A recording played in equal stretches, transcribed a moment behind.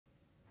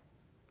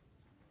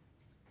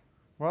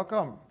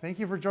Welcome. Thank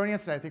you for joining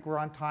us today. I think we're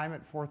on time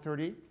at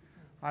 4:30.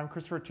 I'm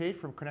Christopher Tate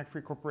from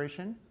Internet3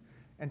 Corporation.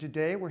 And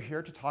today we're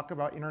here to talk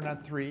about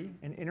Internet3,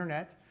 an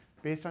internet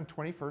based on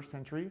 21st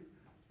century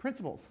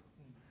principles.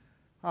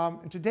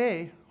 And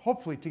today,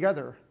 hopefully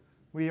together,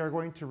 we are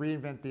going to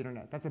reinvent the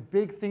internet. That's a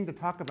big thing to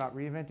talk about,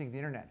 reinventing the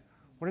internet.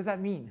 What does that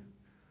mean?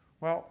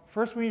 Well,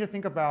 first we need to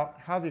think about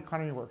how the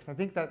economy works. I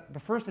think that the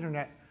first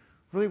internet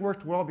really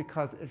worked well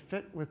because it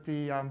fit with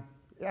the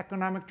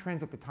economic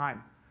trends at the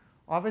time.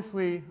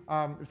 Obviously,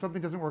 if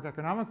something doesn't work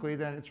economically,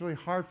 then it's really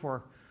hard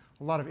for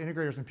a lot of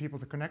integrators and people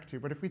to connect to.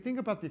 But if we think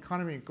about the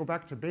economy, go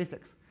back to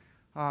basics,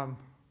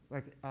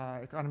 like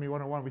Economy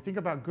 101, we think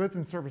about goods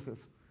and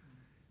services.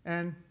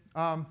 And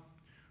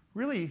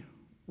really,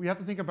 we have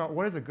to think about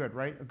what is a good,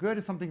 right? A good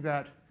is something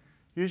that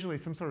usually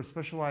some sort of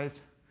specialized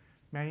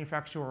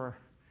manufacturer or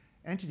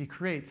entity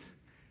creates,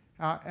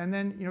 and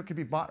then it can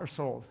be bought or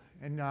sold.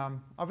 And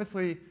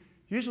obviously,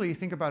 usually you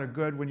think about a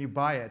good when you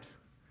buy it,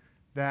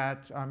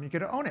 that you get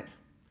to own it.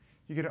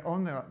 You get to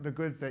own the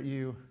goods that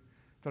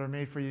are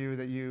made for you,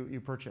 that you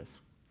purchase.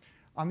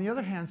 On the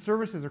other hand,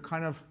 services are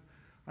kind of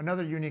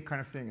another unique kind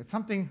of thing. It's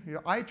something,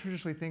 I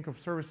traditionally think of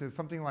services,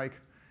 something like,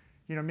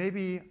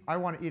 maybe I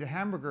want to eat a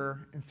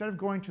hamburger. Instead of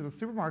going to the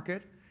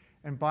supermarket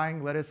and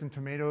buying lettuce and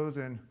tomatoes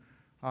and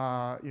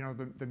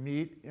the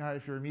meat,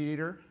 if you're a meat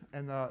eater,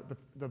 and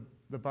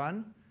the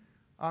bun,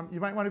 you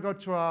might want to go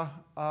to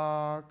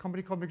a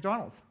company called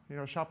McDonald's,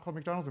 a shop called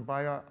McDonald's, and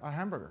buy a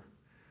hamburger.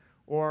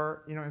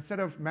 Or instead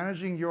of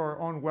managing your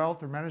own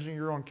wealth or managing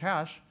your own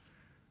cash,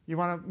 you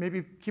want to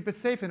maybe keep it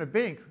safe in a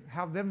bank,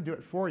 have them do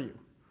it for you.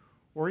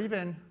 Or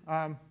even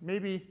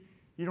maybe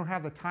you don't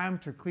have the time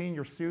to clean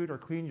your suit or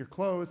clean your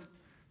clothes,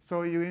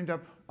 so you end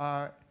up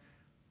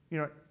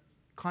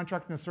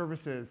contracting the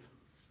services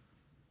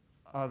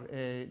of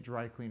a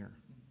dry cleaner.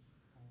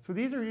 So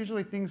these are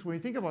usually things, when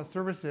you think about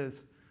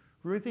services,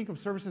 we really think of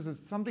services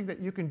as something that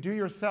you can do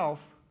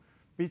yourself,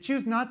 but you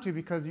choose not to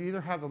because you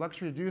either have the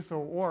luxury to do so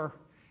or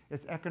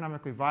it's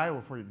economically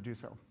viable for you to do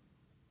so.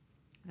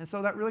 And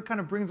so that really kind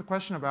of brings the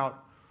question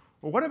about,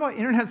 well, what about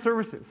internet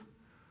services?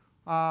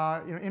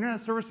 Internet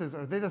services,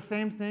 are they the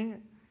same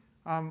thing?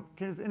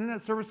 Is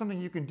internet service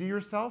something you can do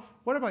yourself?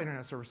 What about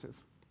internet services?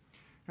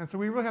 And so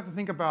we really have to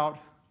think about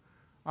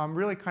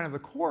really kind of the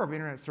core of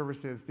internet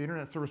services, the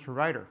internet service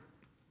provider.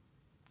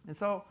 And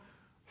so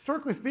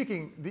historically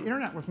speaking, the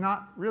internet was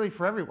not really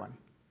for everyone.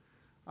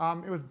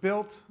 It was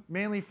built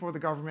mainly for the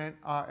government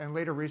and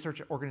later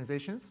research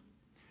organizations.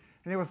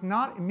 And it was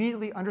not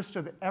immediately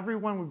understood that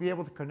everyone would be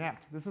able to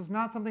connect. This is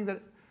not something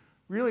that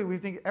really we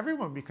think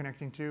everyone would be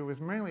connecting to. It was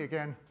mainly,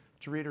 again,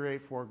 to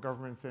reiterate, for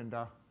governments and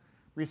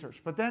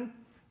research. But then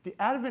the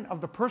advent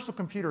of the personal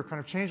computer kind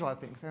of changed a lot of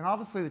things. And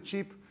obviously, the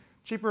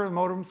cheaper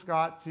modems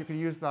got, so you could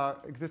use the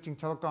existing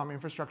telecom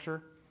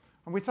infrastructure.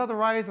 And we saw the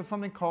rise of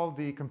something called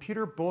the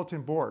computer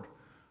bulletin board.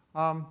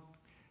 And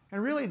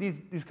really,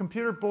 these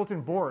computer bulletin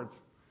boards,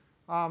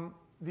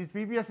 these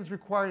BBSs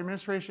required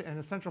administration and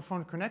a central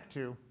phone to connect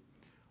to.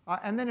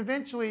 And then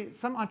eventually,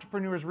 some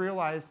entrepreneurs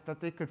realized that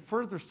they could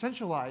further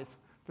centralize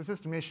the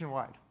system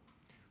nationwide.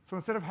 So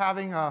instead of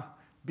having a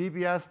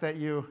BBS that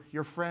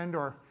your friend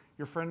or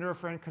a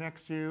friend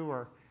connects to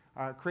or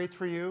creates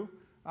for you,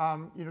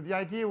 the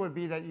idea would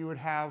be that you would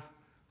have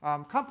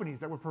companies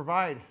that would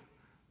provide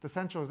the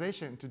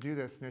centralization to do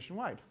this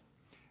nationwide.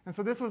 And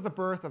so this was the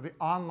birth of the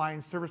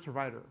online service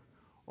provider,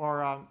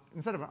 or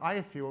instead of an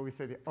ISP, what we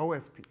say the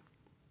OSP.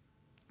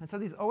 And so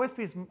these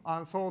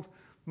OSPs sold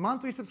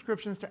monthly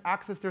subscriptions to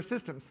access their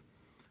systems.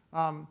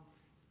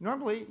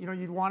 Normally,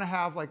 you'd want to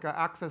have like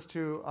access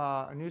to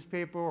a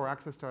newspaper or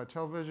access to a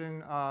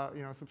television,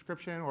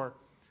 subscription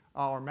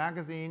or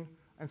magazine.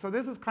 And so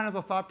this is kind of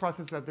the thought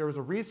process that there was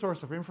a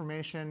resource of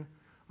information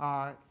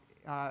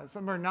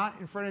somewhere not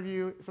in front of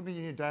you, something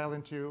you need to dial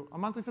into, a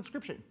monthly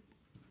subscription.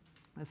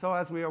 And so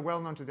as we are well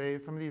known today,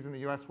 some of these in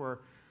the US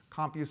were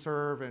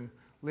CompuServe and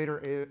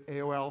later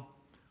AOL.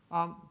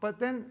 But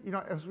then,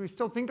 as we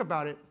still think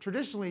about it,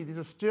 traditionally, these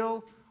are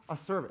still a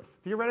service.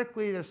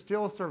 Theoretically, they're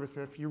still a service.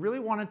 If you really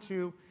wanted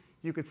to,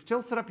 you could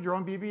still set up your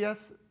own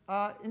BBS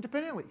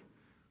independently.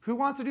 Who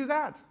wants to do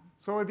that?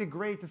 So it would be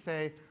great to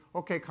say,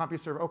 OK,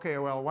 CompuServe, OK,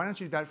 AOL, why don't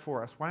you do that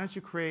for us? Why don't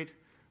you create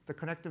the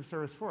connective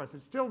service for us?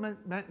 It still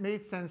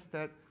made sense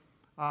that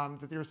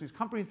there was these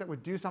companies that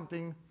would do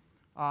something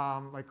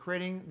like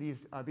creating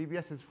these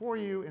BBSs for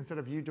you instead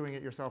of you doing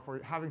it yourself or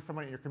having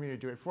someone in your community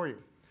do it for you.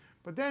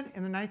 But then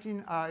in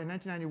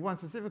 1991,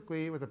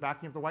 specifically with the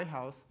backing of the White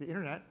House, the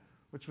internet,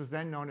 which was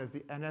then known as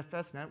the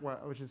NFSnet,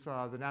 which is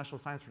the National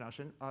Science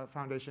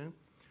Foundation,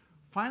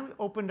 finally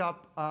opened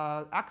up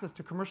access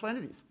to commercial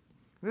entities.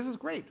 And this is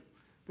great.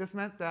 This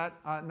meant that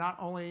not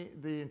only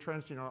the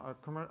entrenched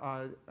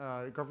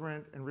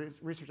government and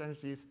research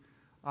entities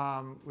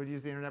would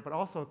use the internet, but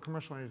also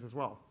commercial entities as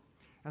well.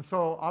 And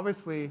so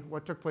obviously,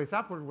 what took place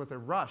afterward was a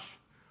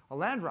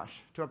land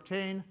rush to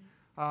obtain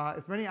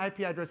as many IP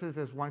addresses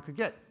as one could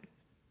get.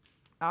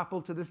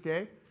 Apple to this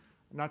day,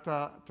 not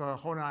to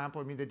hone on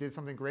Apple, I mean they did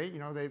something great.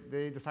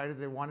 They decided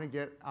they wanted to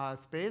get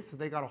space, so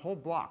they got a whole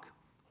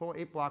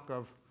 8 block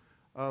of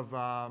of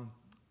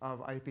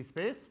IP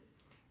space.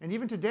 And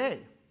even today,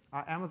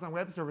 Amazon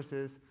Web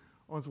Services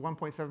owns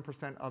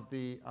 1.7% of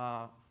the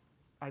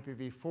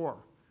IPv4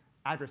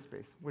 address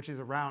space, which is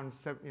around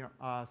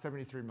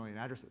 73 million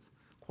addresses.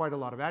 Quite a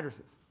lot of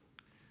addresses.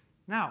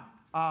 Now,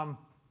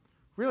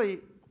 really,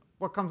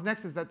 what comes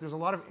next is that there's a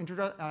lot of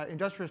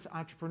industrious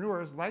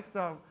entrepreneurs, like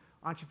the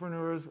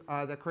entrepreneurs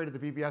that created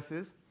the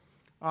BBSs,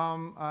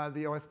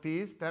 the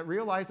OSPs, that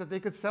realized that they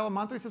could sell a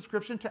monthly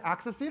subscription to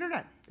access the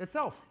internet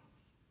itself.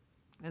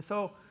 And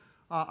so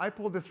I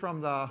pulled this from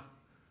the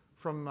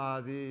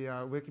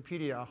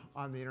Wikipedia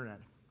on the internet.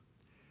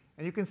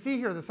 And you can see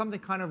here there's something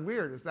kind of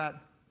weird, is that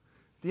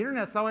the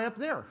internet's all the way up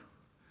there.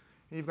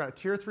 And you've got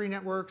tier 3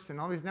 networks and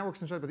all these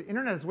networks and stuff, but the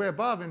internet is way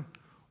above. And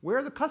where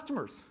are the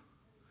customers?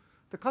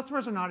 The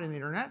customers are not in the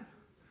internet.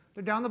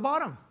 They're down the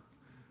bottom.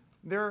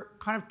 They're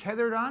kind of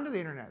tethered onto the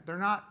internet. They're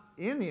not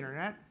in the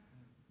internet.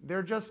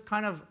 They're just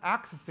kind of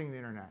accessing the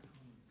internet.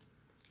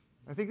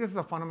 I think this is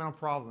a fundamental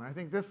problem. I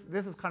think this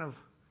is kind of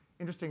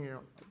interesting,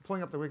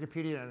 pulling up the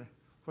Wikipedia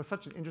was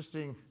such an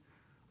interesting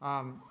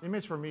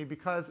image for me,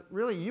 because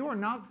really you are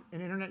not an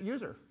internet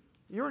user.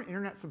 You're an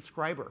internet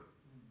subscriber.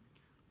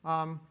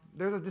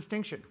 There's a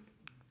distinction.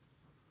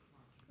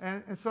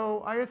 And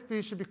so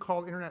ISPs should be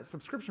called internet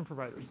subscription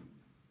providers.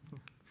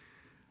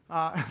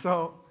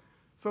 So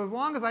as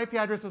long as IP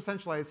addresses are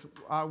centralized,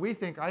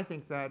 I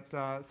think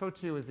that so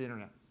too is the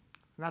internet.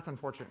 And that's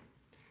unfortunate.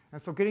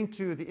 And so getting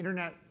to the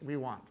internet we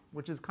want,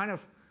 which is kind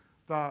of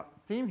the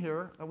theme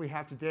here that we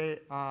have today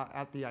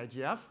at the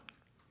IGF.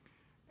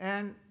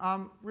 And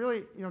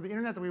really, the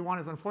internet that we want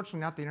is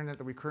unfortunately not the internet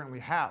that we currently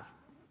have.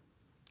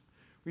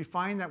 We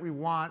find that we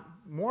want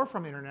more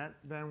from the internet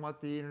than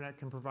what the internet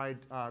can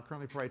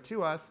currently provide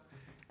to us.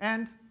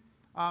 And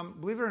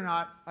believe it or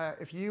not,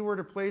 if you were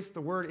to place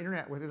the word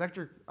internet with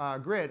electric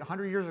grid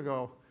 100 years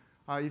ago,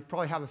 you'd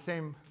probably have the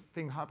same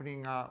thing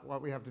happening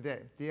what we have today,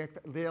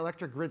 the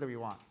electric grid that we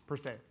want, per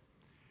se.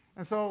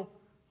 And so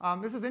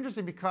this is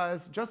interesting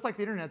because just like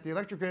the internet, the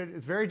electric grid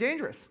is very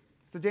dangerous.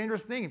 It's a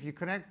dangerous thing. If you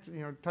connect,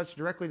 touch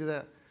directly to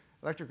the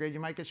electric grid, you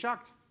might get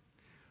shocked.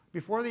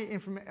 Before the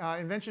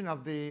invention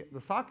of the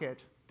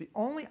socket, the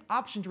only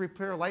option to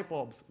repair light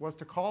bulbs was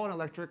to call an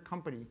electric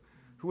company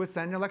who would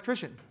send an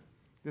electrician.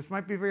 This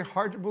might be very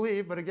hard to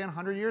believe, but again,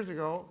 100 years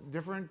ago,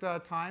 different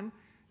time,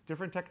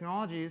 different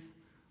technologies.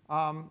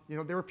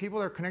 There were people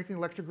that were connecting the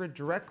electric grid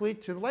directly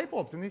to the light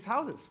bulbs in these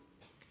houses.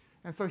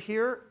 And so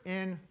here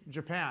in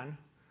Japan,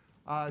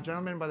 a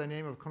gentleman by the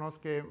name of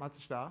Konosuke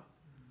Matsushita,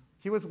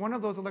 he was one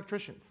of those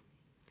electricians.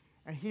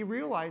 And he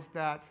realized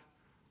that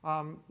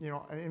an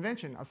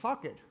invention, a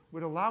socket,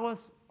 would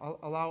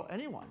allow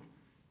anyone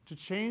to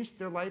change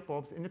their light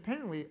bulbs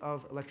independently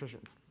of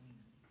electricians.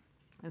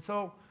 And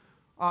so,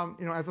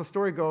 as the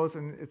story goes,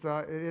 and it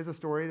is a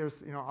story.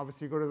 There's,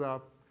 obviously, you go to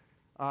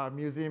the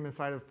museum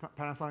inside of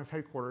Panasonic's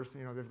headquarters.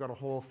 They've got a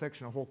whole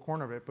section, a whole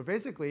corner of it. But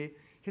basically,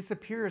 his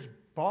superiors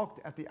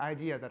balked at the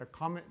idea that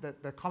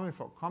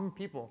common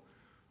people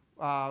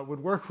would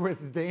work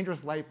with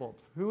dangerous light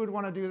bulbs. Who would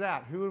want to do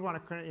that? Who would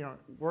want to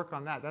work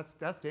on that?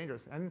 That's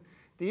dangerous. And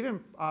they even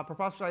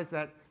preposterized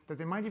that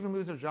they might even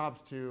lose their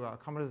jobs to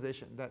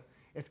commoditization. That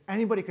if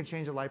anybody could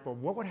change a light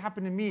bulb, what would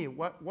happen to me?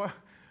 What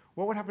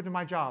would happen to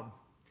my job?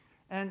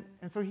 And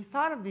so he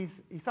thought of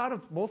these. He thought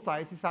of both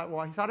sides. He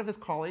thought of his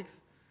colleagues.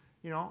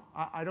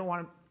 I don't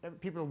want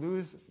people to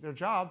lose their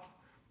jobs.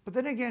 But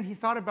then again, he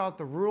thought about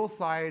the rural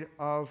side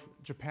of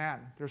Japan.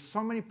 There's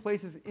so many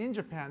places in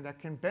Japan that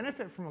can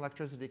benefit from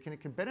electricity,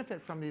 can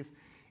benefit from these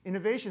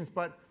innovations.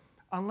 But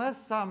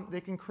unless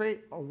they can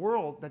create a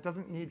world that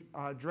doesn't need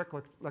direct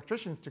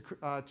electricians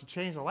to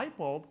change the light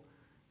bulb,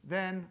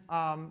 then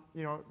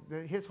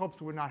his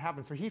hopes would not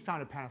happen. So he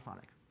founded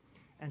Panasonic.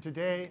 And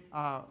today,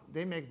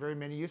 they make very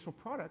many useful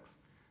products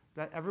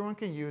that everyone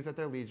can use at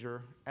their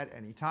leisure at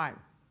any time.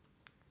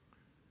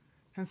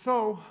 And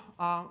so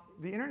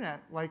the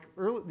internet, like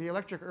the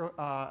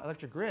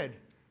electric grid,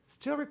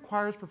 still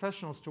requires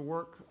professionals to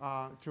work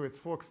to its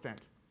full extent.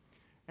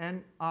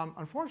 And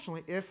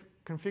unfortunately, if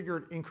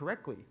configured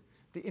incorrectly,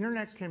 the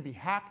internet can be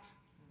hacked,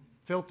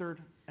 filtered,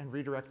 and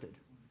redirected.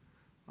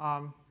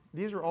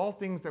 These are all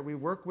things that we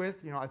work with.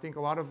 I think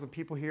a lot of the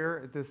people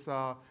here at this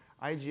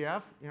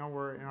IGF,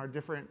 we're in our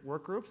different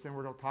work groups, and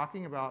we're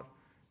talking about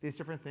these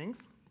different things.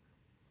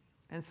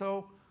 And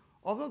so,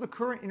 although the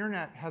current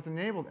internet has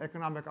enabled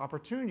economic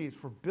opportunities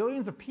for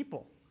billions of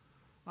people,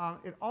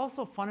 it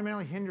also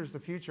fundamentally hinders the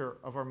future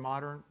of our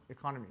modern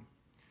economy.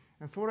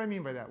 And so what do I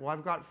mean by that? Well,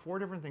 I've got 4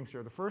 different things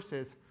here. The first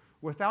is,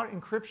 without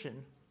encryption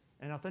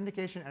and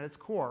authentication at its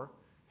core,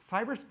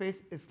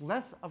 cyberspace is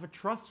less of a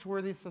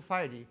trustworthy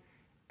society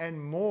and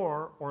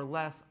more or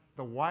less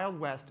the Wild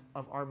West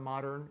of our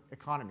modern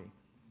economy.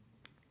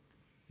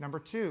 Number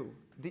 2,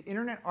 the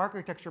internet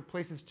architecture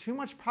places too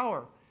much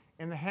power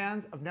in the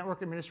hands of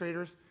network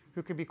administrators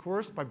who can be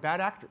coerced by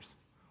bad actors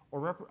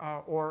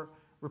or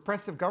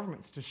repressive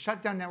governments to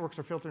shut down networks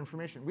or filter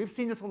information. We've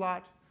seen this a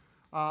lot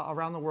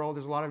around the world.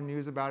 There's a lot of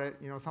news about it.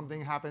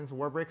 Something happens,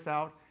 war breaks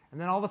out,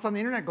 and then all of a sudden the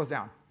internet goes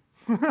down.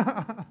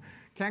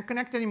 Can't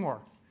connect anymore.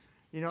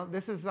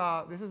 this is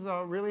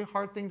a really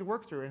hard thing to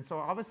work through. And so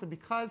obviously,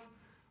 because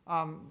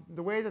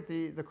the way that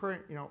the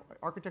current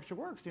architecture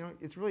works,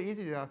 it's really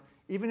easy to,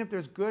 even if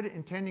there's good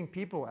intending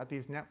people at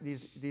these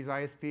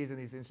ISPs and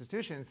these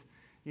institutions,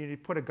 you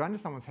put a gun to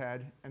someone's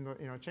head and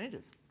it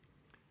changes.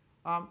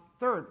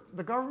 Third,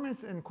 the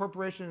governments and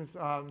corporations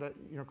that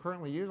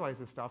currently utilize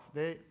this stuff,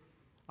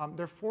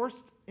 they're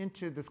forced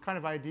into this kind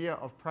of idea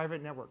of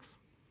private networks,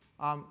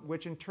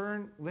 which in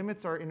turn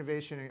limits our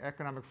innovation and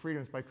economic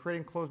freedoms by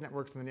creating closed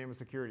networks in the name of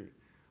security.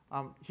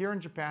 Here in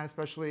Japan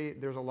especially,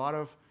 there's a lot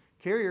of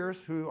carriers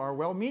who are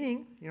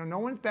well-meaning. No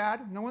one's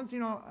bad. No one's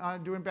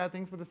doing bad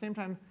things. But at the same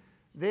time,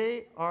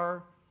 they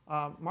are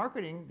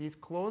marketing these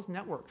closed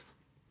networks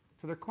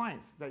to their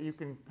clients, that you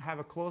can have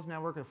a closed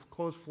network, a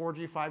closed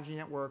 4G, 5G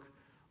network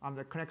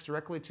that connects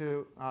directly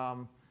to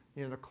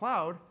the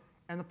cloud.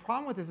 And the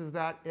problem with this is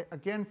that it,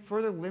 again,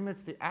 further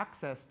limits the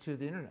access to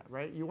the internet,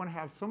 right? You want to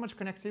have so much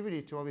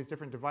connectivity to all these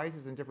different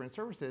devices and different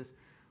services,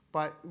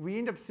 but we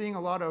end up seeing a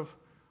lot of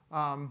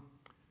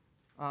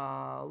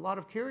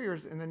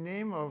carriers in the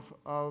name of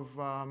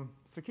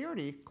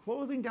security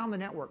closing down the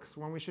networks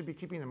when we should be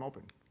keeping them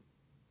open.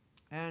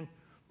 And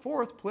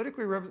fourth,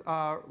 politically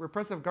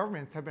repressive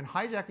governments have been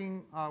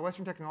hijacking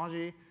Western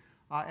technology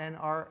and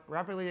are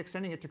rapidly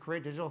extending it to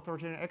create digital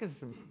authoritarian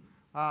ecosystems.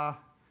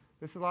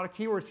 There's a lot of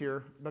keywords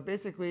here, but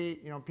basically,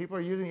 people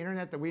are using the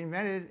internet that we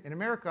invented in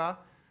America,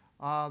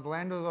 the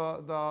land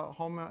of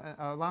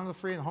land of the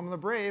free and the home of the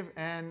brave,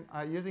 and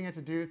using it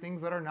to do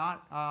things that are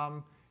not,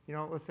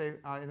 let's say,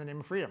 in the name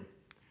of freedom.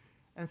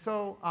 And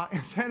so,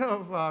 instead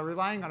of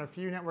relying on a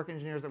few network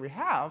engineers that we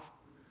have,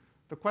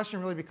 the question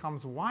really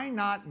becomes, why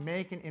not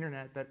make an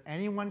internet that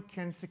anyone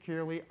can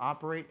securely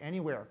operate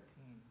anywhere?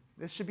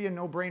 This should be a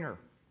no-brainer.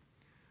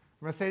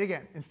 I'm going to say it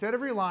again. Instead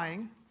of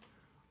relying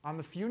on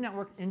the few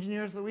network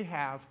engineers that we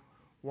have,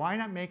 why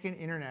not make an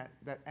internet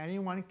that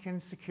anyone can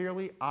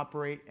securely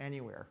operate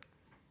anywhere?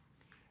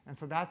 And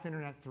so that's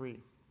Internet3.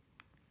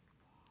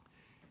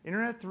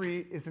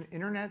 Internet3 is an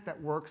internet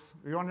that works.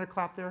 You wanted to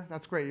clap there?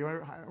 That's great.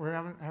 We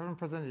haven't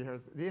presented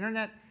here. The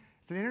internet,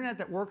 it's an internet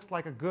that works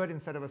like a good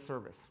instead of a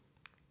service.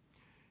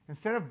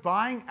 Instead of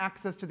buying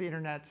access to the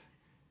internet,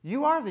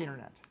 you are the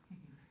internet,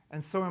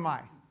 and so am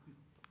I.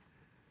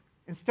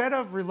 Instead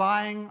of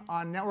relying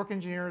on network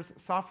engineers,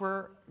 the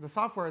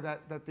software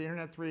that the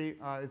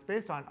Internet3 is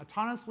based on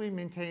autonomously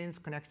maintains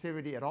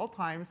connectivity at all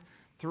times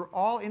through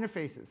all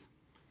interfaces.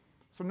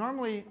 So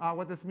normally,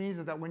 what this means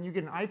is that when you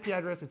get an IP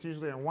address, it's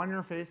usually on one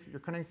interface. You're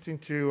connecting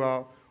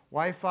to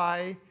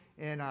Wi-Fi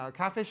in a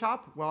cafe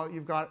shop. Well,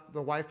 you've got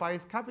the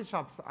Wi-Fi's cafe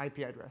shop's IP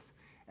address.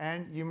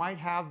 And you might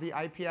have the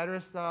IP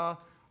address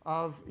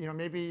of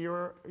maybe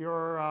your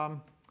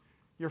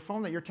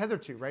phone that you're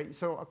tethered to, right?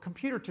 So a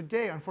computer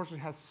today, unfortunately,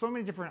 has so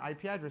many different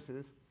IP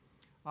addresses,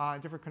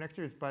 different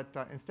connectors, but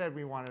instead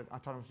we want to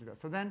autonomously do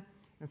that. So then,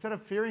 instead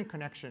of fearing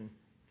connection,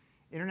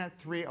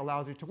 Internet3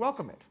 allows you to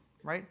welcome it,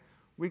 right?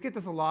 We get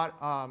this a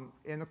lot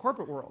in the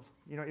corporate world.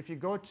 If you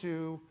go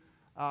to,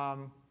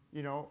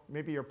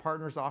 maybe your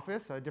partner's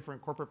office, a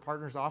different corporate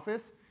partner's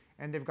office,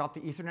 and they've got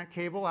the Ethernet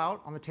cable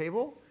out on the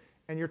table,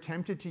 and you're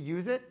tempted to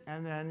use it,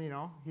 and then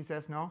he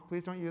says, no,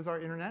 please don't use our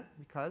internet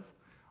because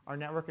our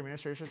network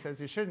administration says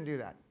you shouldn't do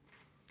that.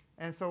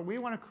 And so we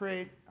want to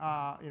create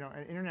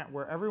an internet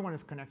where everyone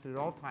is connected at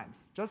all times.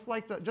 Just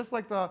like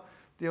the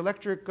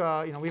electric,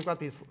 we've got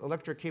these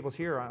electric cables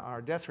here on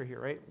our desk right here,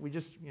 right? We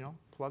just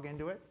plug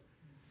into it,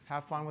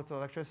 have fun with the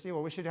electricity.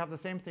 Well, we should have the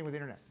same thing with the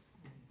internet.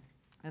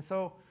 And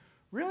so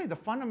really the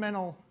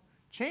fundamental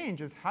change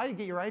is how you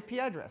get your IP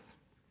address,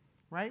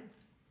 right?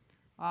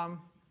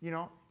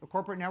 The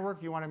corporate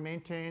network, you want to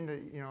maintain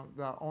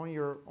only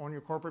your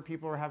corporate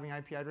people are having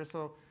IP address.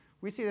 So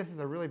we see this as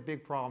a really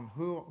big problem.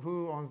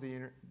 Who owns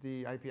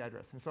the IP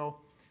address? And so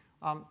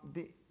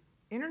the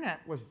internet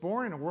was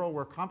born in a world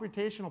where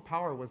computational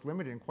power was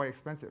limited and quite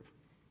expensive.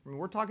 I mean,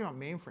 we're talking about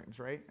mainframes,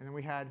 right? And then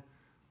we had,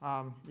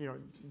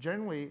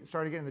 generally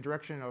started getting in the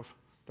direction of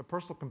the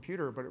personal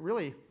computer, but it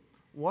really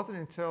wasn't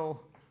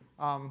until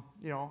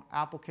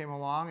Apple came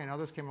along and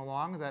others came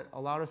along that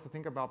allowed us to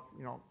think about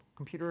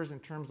computers in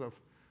terms of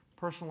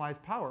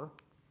personalized power.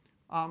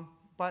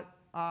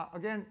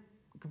 Again,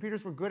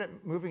 computers were good at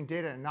moving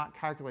data and not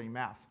calculating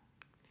math.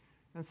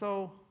 And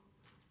so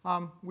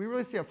we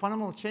really see a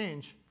fundamental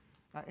change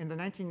in the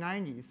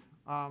 1990s.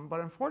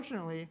 But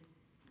unfortunately,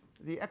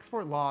 the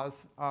export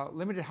laws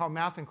limited how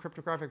math and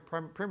cryptographic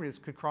primitives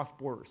could cross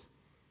borders.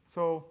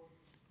 So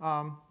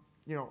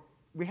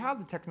we have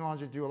the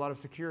technology to do a lot of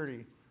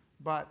security.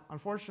 But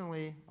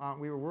unfortunately,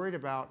 we were worried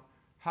about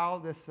how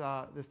this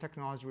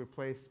technology would be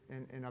placed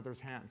in others'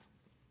 hands.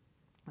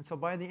 And so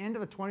by the end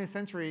of the 20th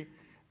century,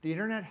 the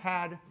internet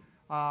had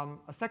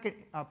a second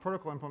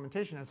protocol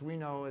implementation, as we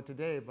know it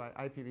today, by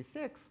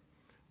IPv6,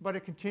 but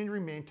it continued to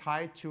remain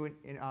tied to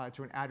an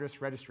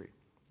address registry.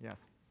 Yes.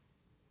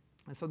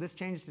 And so this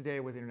changes today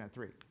with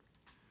Internet3.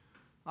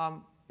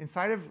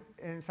 Inside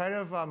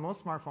of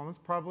most smartphones,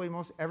 probably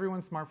most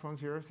everyone's smartphones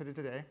here sitting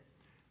today,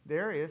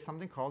 there is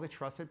something called a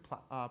Trusted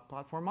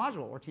Platform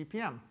Module, or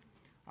TPM.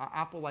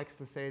 Apple likes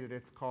to say that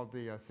it's called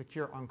the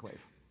secure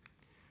enclave.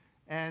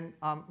 And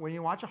when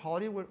you watch a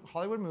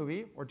Hollywood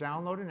movie or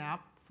download an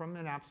app from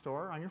an app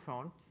store on your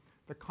phone,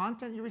 the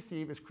content you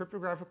receive is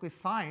cryptographically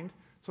signed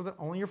so that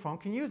only your phone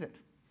can use it.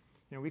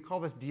 We call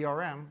this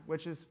DRM,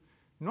 which is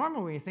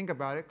normally, when you think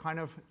about it,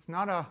 it's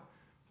not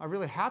a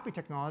really happy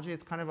technology.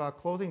 It's kind of a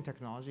closing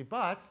technology.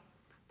 But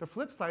the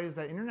flip side is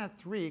that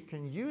Internet3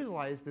 can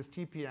utilize this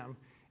TPM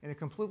in a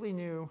completely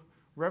new,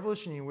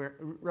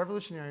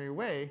 revolutionary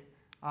way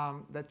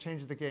that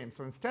changes the game.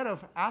 So instead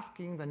of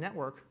asking the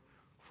network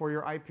for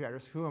your IP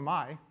address, who am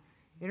I,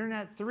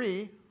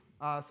 Internet3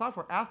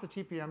 software asks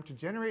the TPM to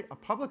generate a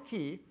public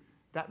key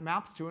that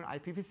maps to an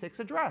IPv6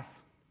 address.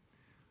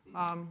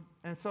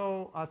 And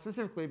so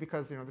specifically,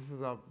 because this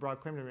is a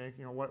broad claim to make,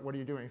 what are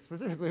you doing?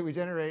 Specifically, we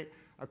generate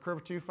a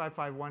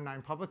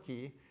curve25519 public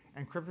key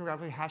and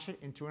cryptographically hash it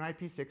into an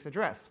IP6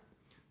 address.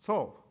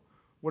 So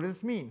what does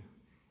this mean?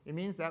 It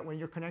means that when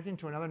you're connecting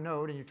to another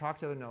node and you talk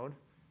to the node,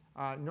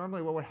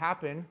 normally what would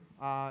happen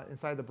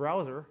inside the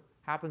browser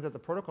happens at the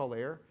protocol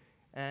layer.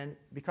 And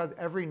because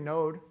every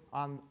node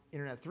on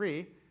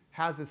Internet3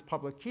 has this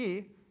public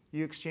key,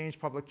 you exchange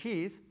public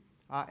keys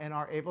and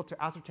are able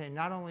to ascertain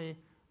not only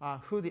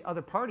who the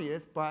other party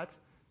is, but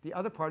the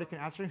other party can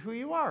ascertain who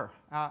you are.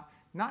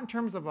 Not in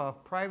terms of a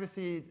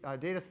privacy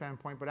data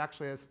standpoint, but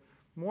actually as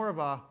more of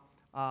a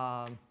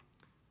kind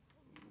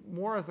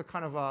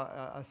of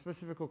a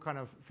specific kind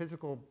of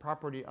physical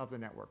property of the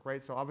network,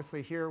 right? So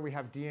obviously here we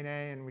have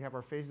DNA and we have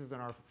our faces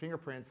and our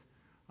fingerprints.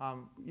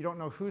 You don't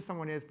know who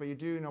someone is, but you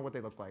do know what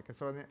they look like. And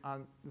so in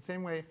the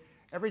same way,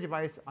 every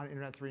device on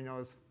Internet3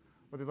 knows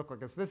what they look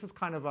like. And so this is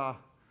kind of a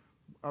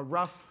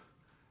rough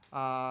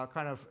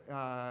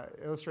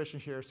illustration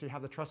here. So you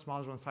have the trust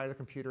module inside of the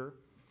computer,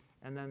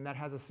 and then that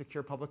has a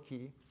secure public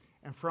key.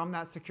 And from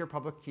that secure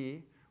public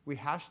key, we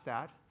hash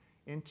that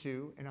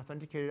into an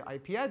authenticated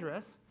IP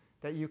address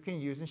that you can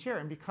use and share.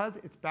 And because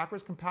it's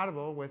backwards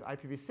compatible with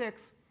IPv6,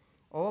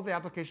 all of the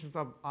applications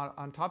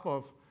on top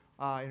of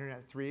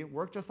Internet3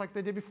 work just like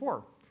they did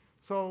before.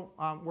 So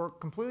we're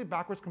completely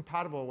backwards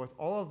compatible with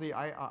all of the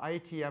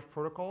IETF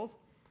protocols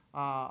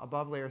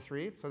above layer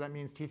 3. So that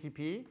means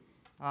TCP.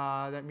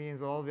 That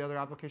means all of the other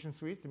application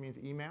suites. That means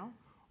email.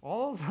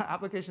 All of the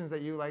applications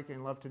that you like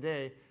and love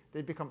today,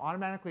 they become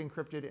automatically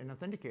encrypted and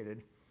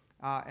authenticated.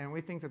 And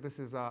we think that this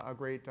is a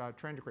great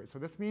trend to create. So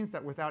this means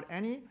that without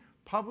any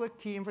public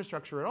key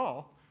infrastructure at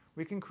all,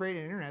 we can create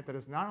an internet that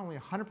is not only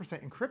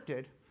 100%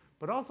 encrypted,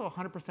 but also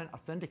 100%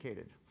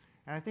 authenticated.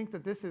 And I think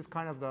that this is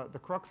kind of the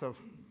crux of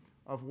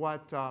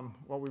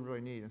what we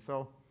really need. And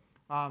so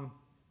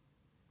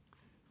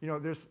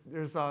there's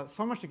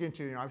so much to get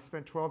into. I've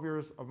spent 12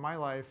 years of my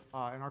life,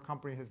 and our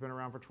company has been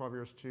around for 12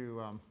 years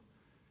to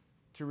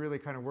really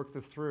kind of work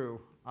this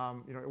through.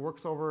 It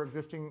works over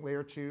existing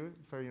layer 2,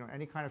 so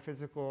any kind of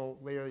physical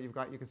layer that you've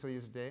got, you can still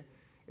use today.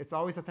 It's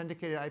always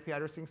authenticated IP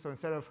addressing, so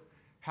instead of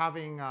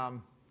having,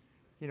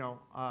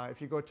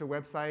 if you go to a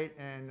website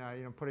and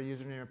put a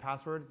username and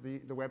password,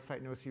 the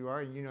website knows who you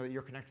are, and you know that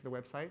you're connected to the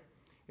website.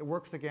 It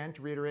works, again,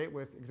 to reiterate,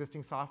 with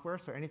existing software,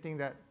 so anything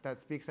that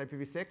speaks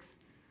IPv6,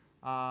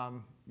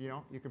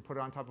 you can put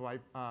it on top of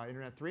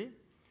Internet3.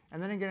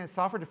 And then again, it's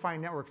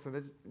software-defined network, so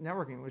that's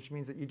networking, which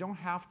means that you don't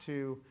have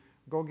to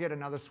go get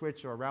another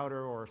switch or a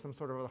router or some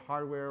sort of other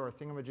hardware or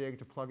thingamajig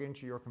to plug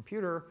into your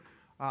computer.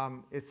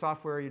 It's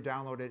software, you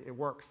download it, it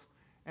works.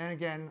 And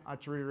again,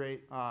 to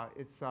reiterate,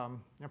 it's a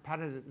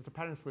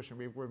patented solution.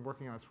 We've been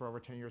working on this for over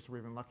 10 years, so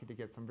we've been lucky to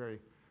get some very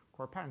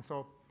core patents.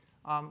 So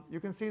you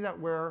can see that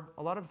where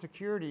a lot of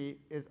security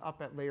is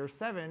up at layer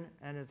 7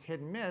 and is hit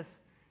and miss,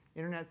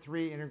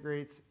 Internet3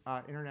 integrates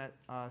internet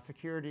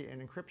security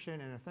and encryption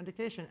and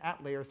authentication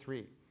at layer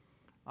 3.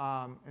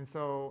 And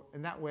so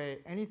in that way,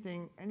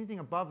 anything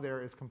above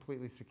there is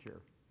completely secure.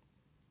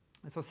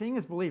 And so seeing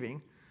is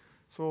believing.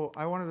 So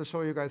I wanted to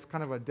show you guys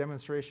kind of a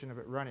demonstration of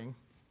it running.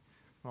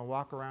 I'll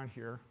walk around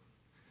here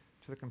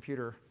to the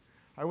computer.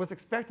 I was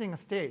expecting a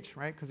stage,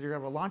 right? Because you're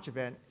going to have a launch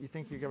event. You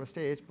think you have a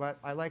stage. But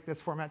I like this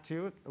format,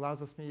 too. It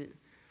allows us to be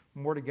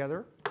more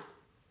together.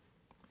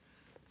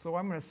 So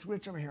I'm going to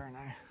switch over here. And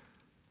I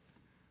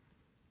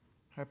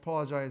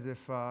apologize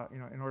if,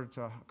 in order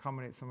to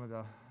accommodate some of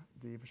the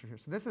infrastructure here.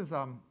 So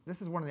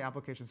this is one of the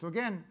applications. So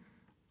again,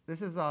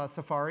 this is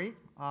Safari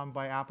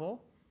by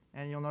Apple.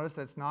 And you'll notice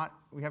that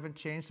we haven't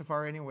changed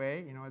Safari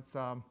anyway.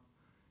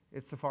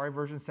 It's Safari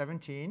version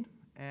 17.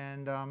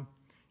 And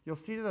you'll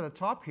see that at the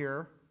top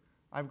here,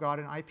 I've got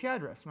an IP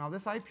address. Now,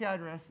 this IP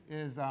address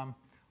is a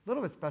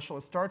little bit special.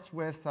 It starts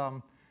with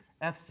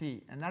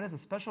FC. And that is a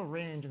special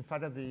range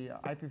inside of the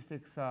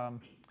IPv6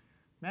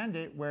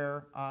 mandate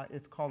where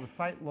it's called the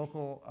site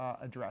local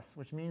address,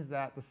 which means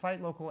that the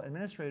site local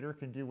administrator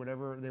can do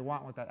whatever they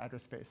want with that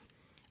address space.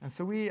 And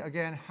so we,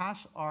 again,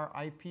 hash our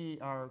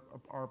IP, our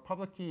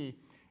public key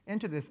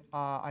into this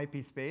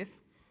IP space.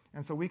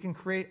 And so we can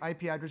create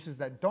IP addresses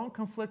that don't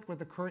conflict with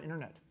the current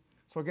internet.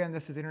 So again,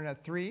 this is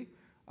Internet3.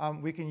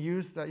 We can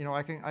use that.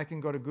 I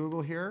can go to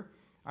Google here.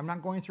 I'm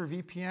not going through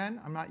VPN.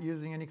 I'm not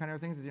using any kind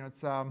of things.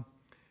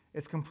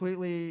 It's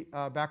completely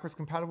backwards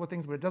compatible with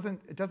things, but it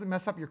doesn't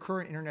mess up your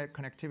current internet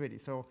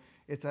connectivity. So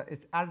it's an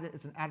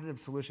additive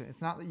solution.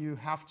 It's not that you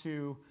have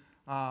to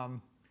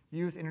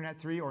use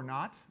Internet3 or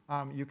not.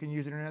 You can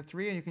use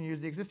Internet3 and you can use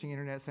the existing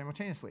internet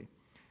simultaneously.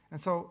 And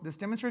so this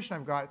demonstration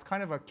I've got, it's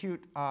kind of a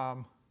cute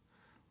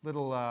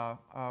little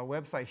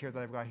website here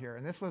that I've got here.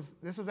 And this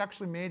was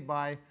actually made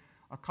by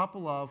a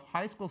couple of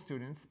high school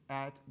students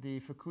at the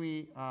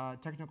Fukui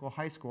Technical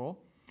High School.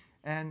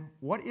 And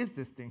what is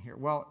this thing here?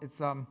 Well,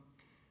 it's a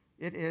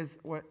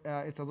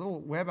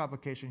little web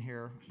application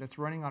here that's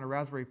running on a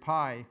Raspberry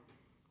Pi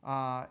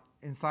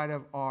inside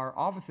of our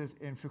offices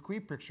in Fukui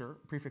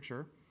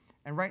Prefecture.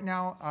 And right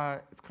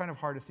now, it's kind of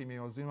hard to see. Maybe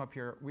I'll zoom up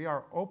here. We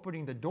are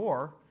opening the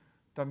door,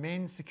 the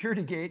main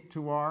security gate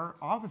to our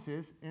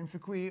offices in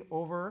Fukui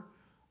over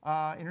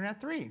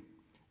Internet3.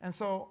 And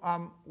so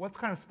what's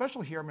kind of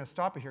special here, I'm going to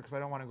stop it here because I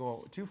don't want to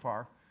go too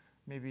far.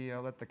 Maybe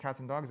let the cats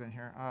and dogs in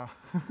here.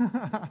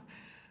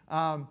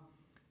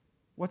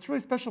 What's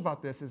really special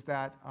about this is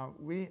that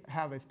we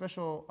have a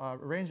special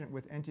arrangement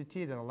with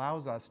NTT that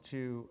allows us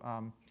to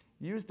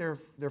use their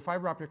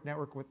fiber optic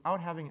network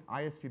without having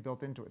an ISP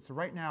built into it. So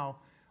right now,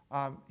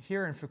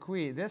 here in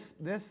Fukui, this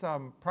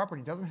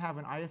property doesn't have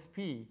an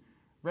ISP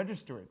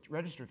registered.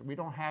 We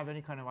don't have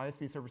any kind of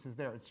ISP services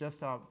there. It's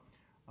just a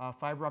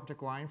fiber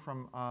optic line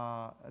from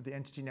the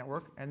NTT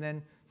network. And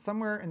then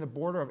somewhere in the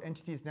border of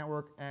NTT's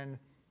network and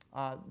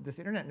this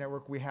internet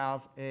network, we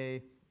have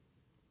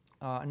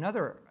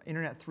another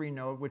Internet3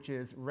 node, which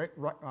is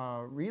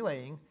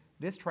relaying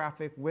this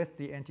traffic with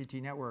the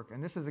NTT network.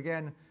 And this is,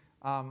 again,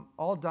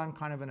 all done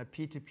kind of in a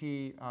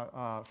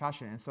P2P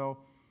fashion. And so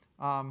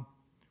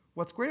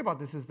what's great about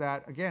this is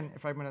that, again,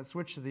 if I'm going to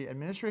switch to the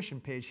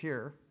administration page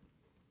here,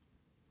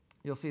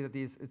 you'll see that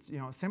it's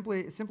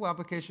simple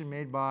application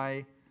made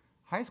by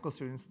high school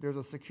students. There's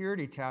a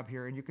security tab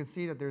here, and you can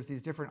see that there's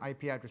these different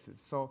IP addresses.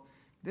 So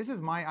this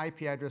is my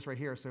IP address right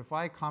here. So if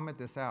I comment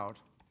this out,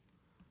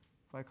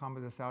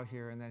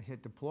 here and then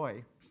hit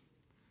deploy,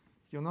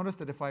 you'll notice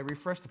that if I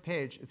refresh the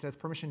page, it says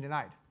permission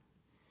denied.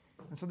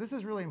 And so this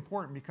is really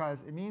important because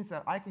it means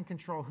that I can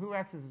control who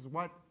accesses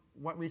what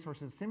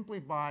resources simply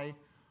by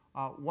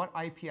what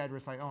IP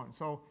address I own.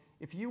 So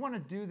if you want to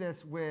do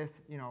this with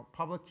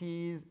public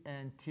keys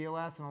and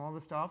TLS and all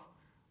this stuff,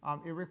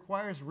 it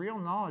requires real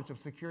knowledge of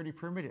security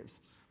primitives.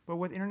 But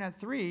with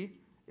Internet3,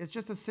 it's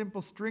just a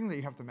simple string that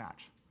you have to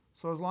match.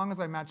 So as long as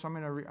I match, I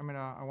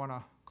want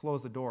to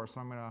close the door, so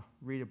I'm going to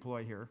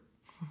redeploy here.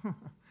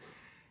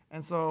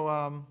 And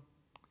so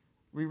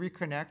we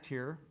reconnect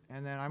here,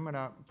 and then I'm going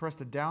to press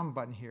the down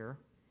button here,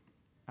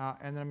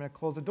 and then I'm going to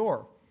close the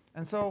door.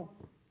 And so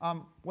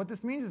what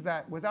this means is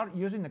that without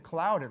using the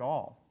cloud at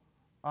all,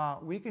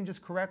 we can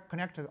just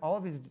connect to all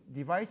of these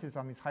devices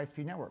on these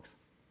high-speed networks.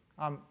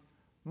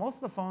 Most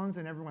of the phones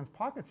in everyone's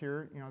pockets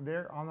here,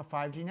 they're on the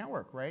 5G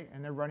network, right?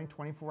 And they're running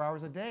 24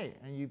 hours a day,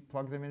 and you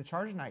plug them in to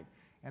charge at night.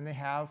 And they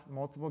have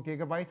multiple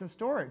gigabytes of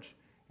storage.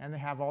 And they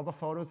have all the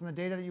photos and the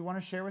data that you want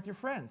to share with your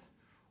friends.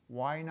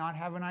 Why not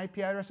have an IP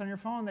address on your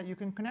phone that you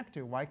can connect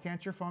to? Why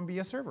can't your phone be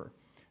a server?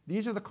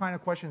 These are the kind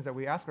of questions that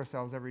we ask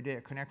ourselves every day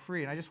at Connect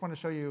Free. And I just want to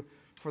show you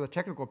for the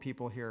technical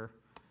people here.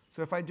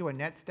 So if I do a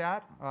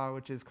netstat,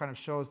 which is kind of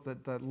shows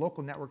the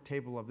local network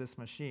table of this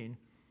machine,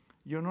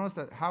 you'll notice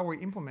that how we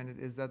implement it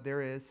is that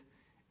there is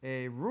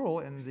a rule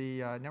in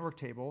the network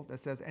table that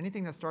says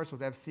anything that starts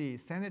with FC,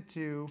 send it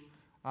to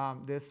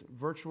this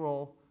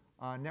virtual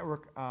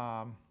network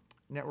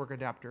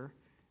adapter.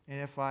 And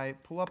if I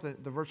pull up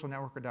the virtual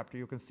network adapter,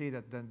 you can see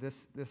that then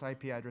this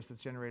IP address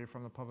that's generated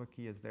from the public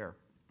key is there.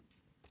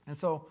 And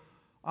so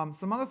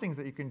some other things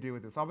that you can do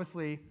with this.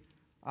 Obviously,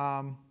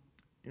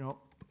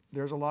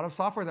 there's a lot of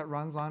software that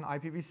runs on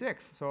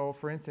IPv6. So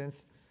for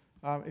instance,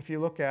 if you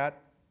look at,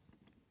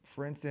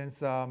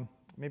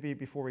 maybe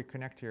before we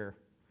connect here,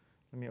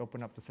 let me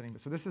open up the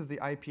settings. So this is the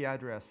IP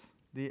address,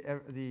 the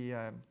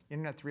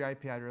Internet3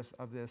 IP address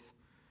of this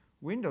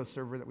Windows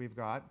server that we've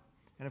got.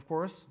 And of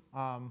course,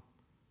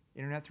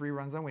 Internet3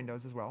 runs on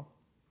Windows as well.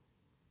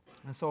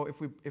 And so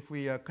if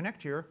we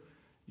connect here,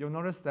 you'll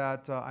notice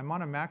that I'm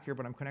on a Mac here,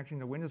 but I'm connecting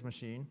to the Windows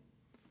machine.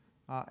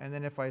 And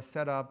then if I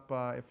set up,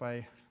 let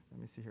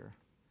me see here.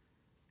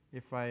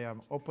 If I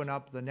open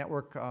up the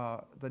network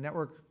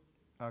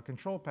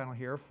control panel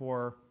here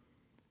for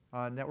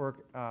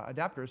network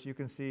adapters, you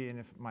can see, and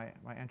if my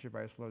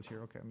antivirus loads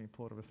here, okay, let me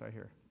pull it over the side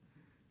here.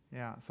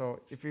 Yeah, so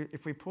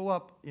if we pull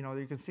up,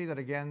 you can see that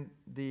again,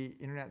 the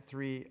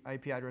Internet3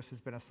 IP address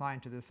has been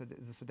assigned to this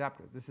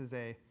adapter. This is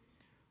a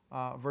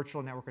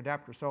virtual network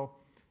adapter. So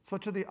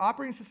to the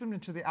operating system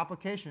and to the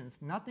applications,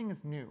 nothing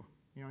is new.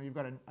 You've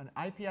got an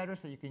IP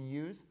address that you can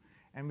use,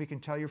 and we can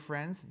tell your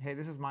friends, hey,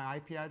 this is my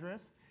IP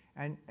address,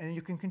 and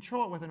you can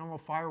control it with a normal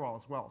firewall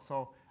as well.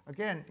 So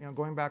again,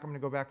 going back, I'm going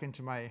to go back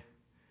into my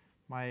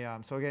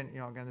so again,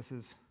 this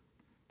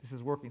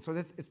is working. So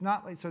it's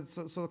not like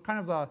so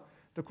kind of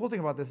the cool thing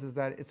about this is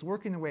that it's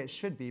working the way it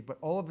should be, but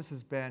all of this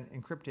has been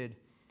encrypted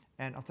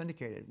and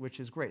authenticated, which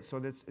is great. So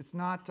it's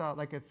not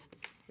like it's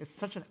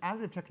such an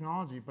additive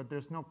technology, but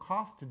there's no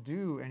cost to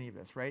do any of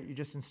this, right? You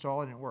just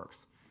install it and it works.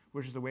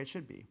 which is the way it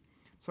should be.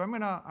 So I'm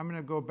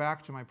gonna go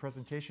back to my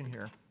presentation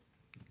here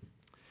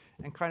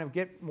and kind of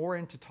get more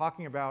into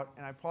talking about,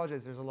 and I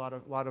apologize, there's a lot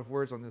of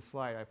words on this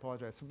slide, I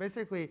apologize. So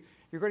basically,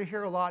 you're going to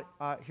hear a lot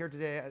here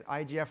today at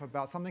IGF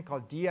about something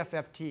called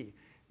DFFT,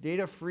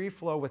 Data Free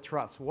Flow with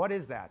Trust. What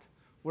is that?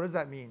 What does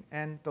that mean?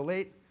 And the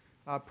late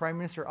Prime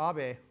Minister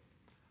Abe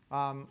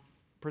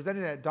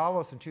presented at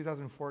Davos in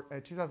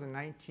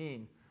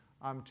 2019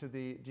 to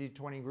the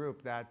G20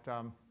 group that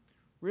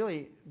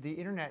really the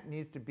internet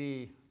needs to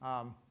be,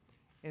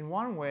 in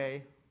one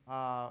way,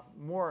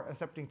 more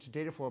accepting to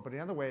data flow, but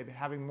another way,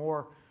 having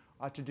more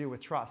to do with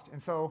trust. And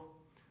so,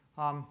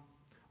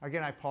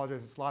 again, I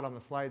apologize, there's a lot on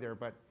the slide there,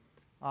 but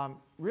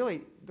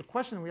really, the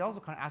question we also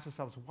kind of ask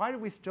ourselves, why do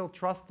we still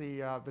trust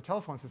the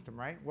telephone system,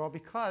 right? Well,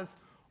 because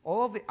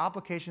all of the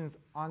applications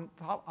on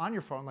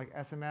your phone, like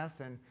SMS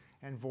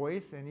and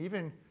voice, and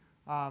even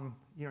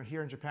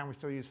here in Japan, we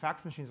still use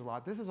fax machines a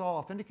lot. This is all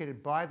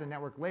authenticated by the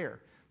network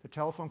layer. The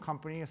telephone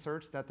company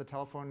asserts that the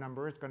telephone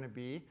number is going to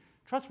be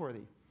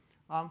trustworthy.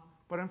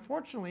 But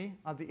unfortunately,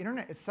 the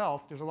internet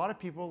itself, there's a lot of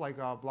people like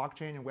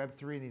blockchain and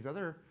Web3 and these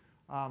other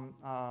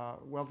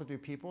well-to-do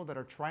people that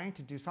are trying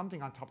to do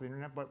something on top of the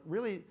internet. But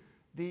really,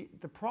 the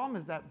problem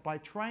is that by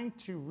trying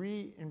to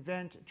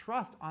reinvent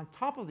trust on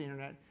top of the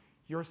internet,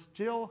 you're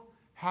still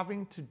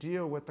having to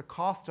deal with the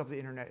cost of the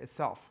internet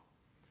itself.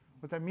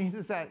 What that means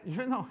is that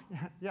even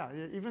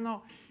though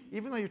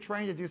you're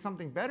trying to do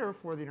something better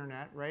for the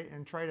internet, right,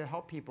 and try to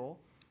help people,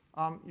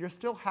 you're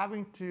still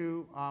having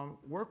to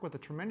work with the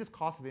tremendous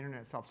cost of the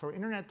internet itself. So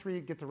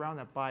Internet3 gets around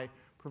that by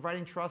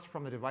providing trust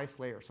from the device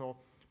layer. So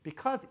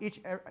because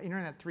each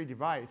Internet3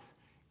 device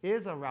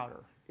is a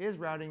router, is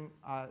routing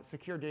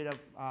secure data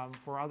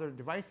for other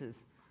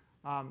devices,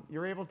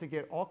 you're able to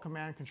get all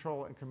command,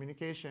 control, and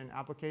communication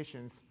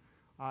applications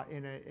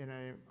in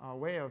a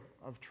way of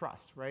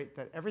trust, right?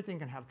 That everything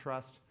can have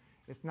trust.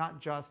 It's not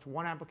just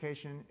one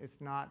application.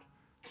 It's not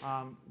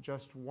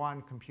just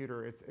one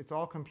computer. It's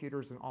all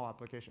computers and all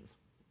applications.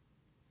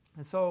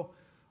 And so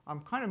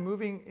I'm kind of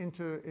moving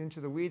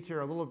into the weeds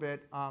here a little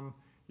bit.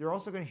 You're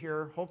also going to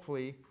hear,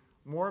 hopefully,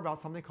 more about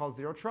something called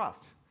zero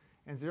trust.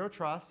 And zero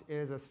trust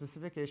is a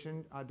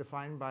specification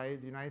defined by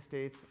the United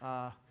States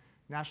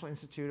National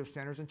Institute of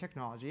Standards and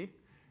Technology.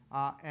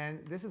 And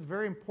this is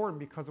very important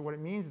because of what it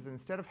means is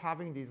instead of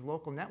having these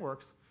local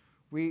networks,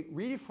 we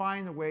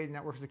redefine the way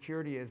network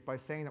security is by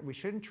saying that we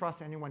shouldn't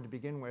trust anyone to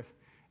begin with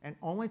and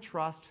only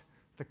trust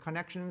the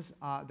connections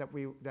that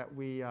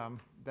we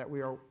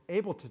are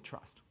able to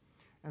trust.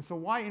 And so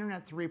why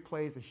Internet3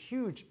 plays a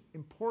huge,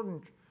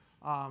 important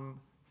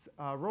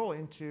role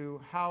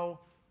into how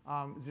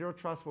zero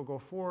trust will go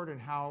forward and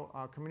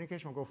how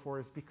communication will go forward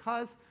is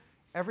because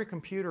every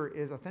computer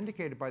is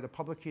authenticated by the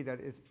public key that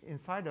is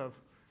inside of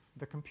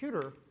the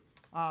computer.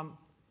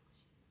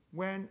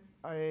 When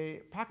a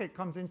packet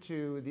comes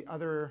into the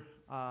other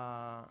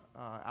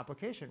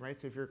application, right?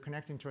 So if you're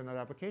connecting to another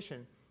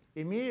application,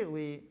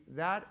 immediately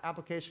that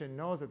application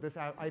knows that this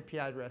IP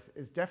address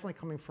is definitely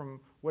coming from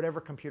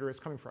whatever computer it's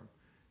coming from.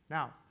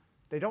 Now,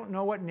 they don't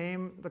know what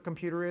name the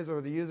computer is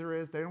or the user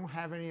is. They don't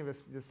have any of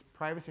this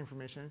privacy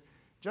information.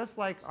 Just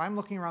like I'm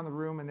looking around the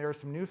room and there are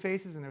some new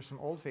faces and there's some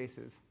old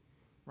faces,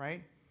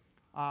 right?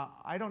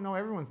 I don't know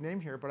everyone's name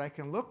here, but I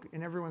can look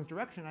in everyone's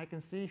direction. I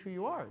can see who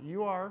you are.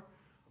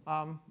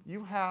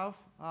 You have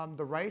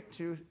the right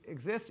to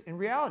exist in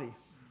reality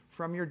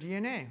from your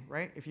DNA,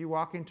 right? If you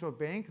walk into a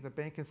bank, the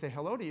bank can say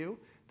hello to you.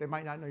 They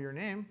might not know your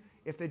name.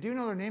 If they do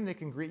know their name, they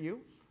can greet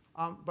you.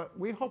 But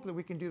we hope that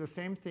we can do the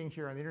same thing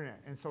here on the internet.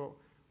 And so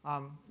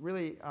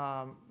really,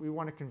 we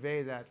want to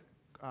convey that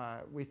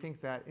we think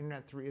that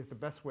Internet3 is the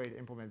best way to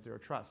implement zero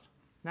trust.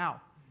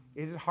 Now,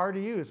 is it hard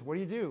to use? What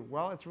do?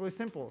 Well, it's really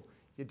simple.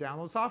 You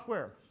download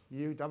software.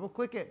 You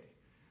double-click it.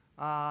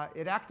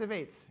 It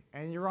activates,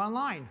 and you're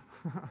online.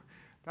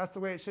 That's the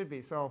way it should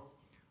be. So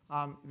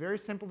very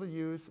simple to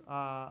use.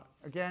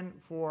 Again,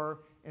 for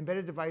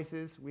embedded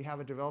devices, we have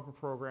a developer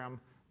program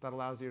that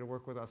allows you to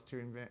work with us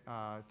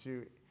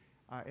to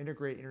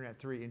integrate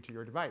Internet3 into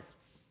your device.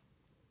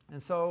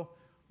 And so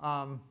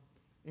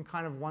in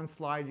kind of one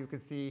slide, you can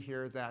see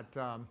here that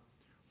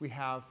we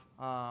have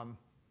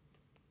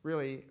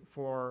really,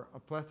 for a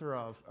plethora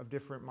of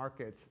different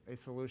markets, a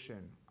solution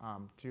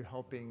to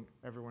helping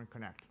everyone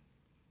connect.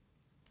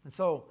 And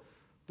so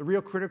the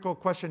real critical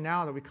question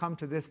now that we come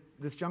to this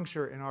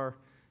juncture in our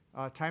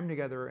time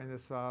together in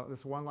this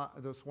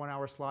 1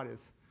 hour slot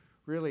is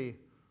really,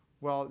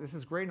 well, this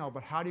is great and all,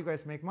 but how do you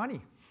guys make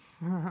money?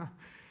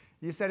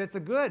 You said it's a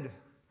good.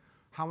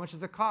 How much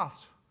does it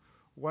cost?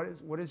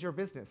 What is your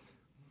business?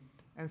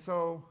 And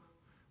so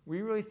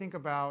we really think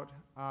about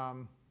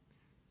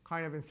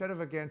kind of, instead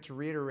of, again, to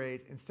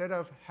reiterate, instead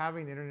of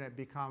having the internet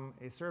become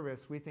a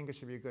service, we think it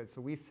should be good.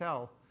 So we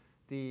sell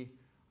the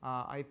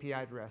IP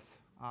address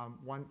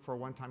for a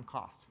one-time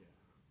cost,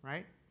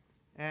 right?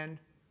 And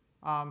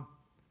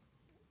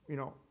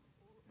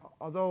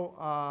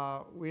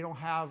although we don't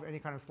have any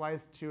kind of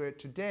slides to it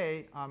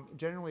today,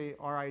 generally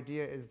our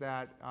idea is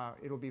that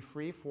it'll be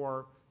free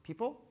for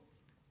people,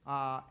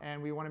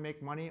 and we want to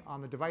make money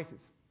on the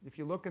devices. If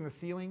you look in the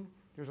ceiling,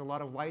 there's a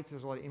lot of lights,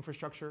 there's a lot of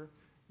infrastructure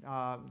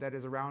that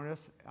is around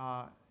us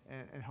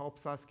and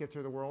helps us get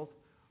through the world.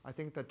 I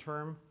think the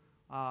term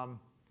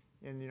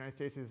in the United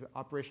States is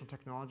operational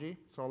technology.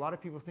 So a lot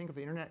of people think of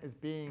the internet as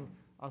being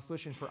a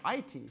solution for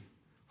IT,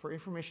 for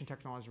information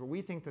technology, but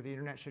we think that the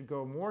internet should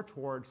go more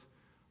towards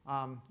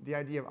the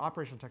idea of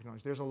operational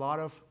technology. There's a lot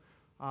of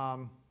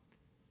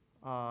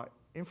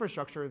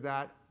infrastructure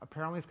that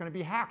apparently is going to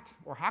be hacked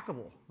or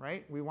hackable,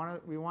 right? We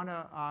want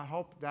to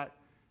help to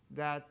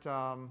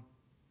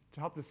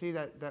help to see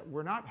that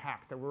we're not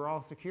hacked, that we're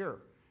all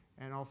secure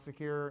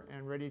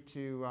and ready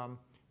to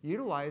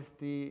utilize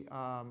the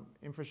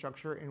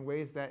infrastructure in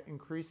ways that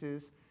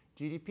increases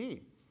GDP.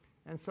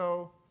 And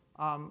so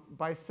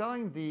by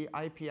selling the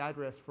IP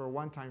address for a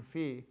one-time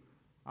fee,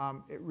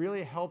 it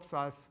really helps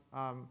us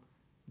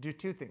do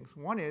two things.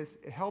 One is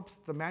it helps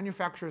the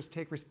manufacturers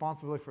take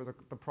responsibility for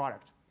the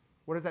product.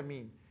 What does that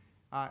mean?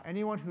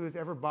 Anyone who has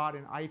ever bought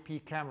an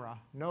IP camera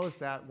knows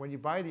that when you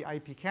buy the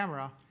IP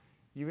camera,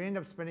 you end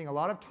up spending a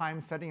lot of time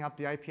setting up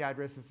the IP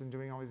addresses and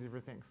doing all these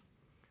different things.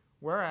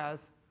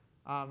 Whereas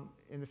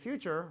in the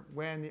future,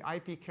 when the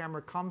IP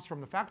camera comes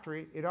from the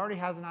factory, it already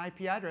has an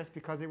IP address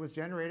because it was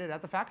generated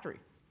at the factory.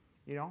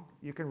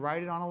 You can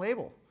write it on a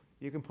label.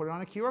 You can put it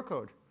on a QR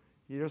code.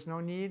 There's no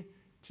need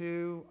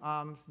to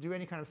do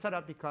any kind of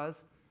setup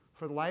because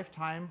for the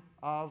lifetime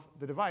of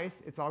the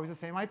device, it's always the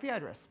same IP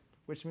address,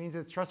 which means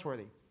it's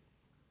trustworthy.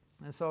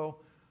 And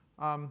so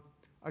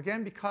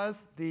again,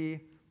 because the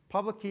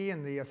public key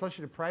and the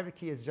associated private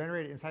key is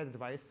generated inside the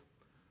device,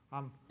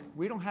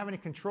 we don't have any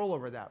control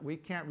over that. We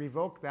can't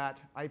revoke that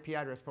IP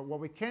address. But what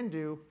we can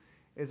do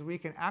is we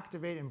can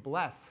activate and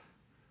bless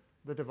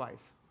the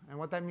device. And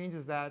what that means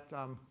is that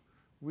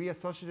we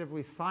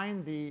associatively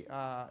sign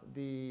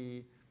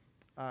the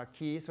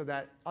key so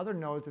that other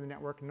nodes in the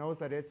network knows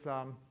that it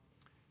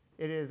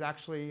is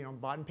actually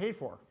bought and paid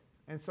for.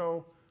 And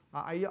so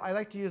I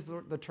like to use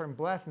the term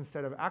bless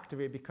instead of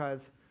activate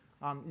because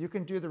you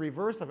can do the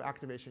reverse of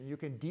activation. You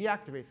can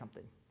deactivate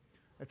something.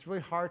 It's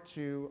really hard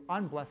to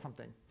unbless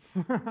something.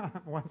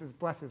 Once it's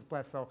blessed, it's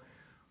blessed. So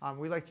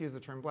we like to use the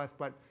term bless.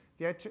 But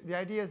the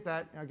idea is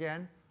that,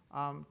 again,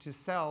 to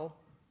sell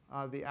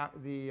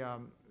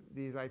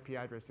these IP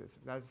addresses.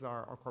 That's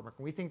our core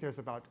market. We think there's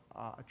about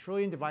 1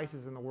 trillion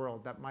devices in the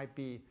world that might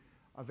be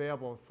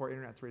available for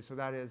Internet3. So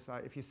that is,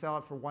 if you sell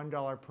it for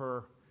 $1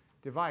 per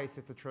device,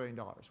 it's $1 trillion.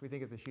 We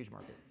think it's a huge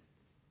market.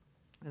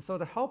 And so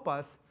to help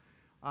us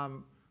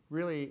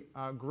really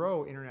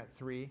grow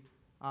Internet3,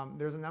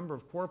 there's a number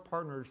of core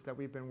partners that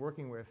we've been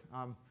working with.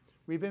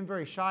 We've been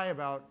very shy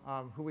about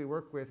who we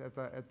work with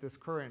at this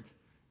current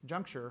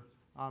juncture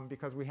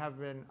because we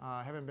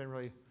haven't been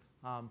really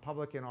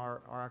public in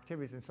our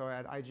activities. And so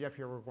at IGF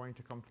here, we're going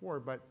to come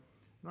forward. But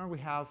normally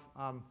we have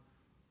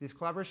these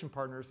collaboration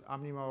partners,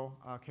 Omnimo,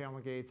 K.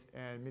 Gates,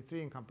 and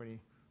Mitsui & Company,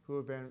 who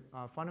have been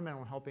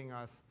fundamental in helping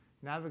us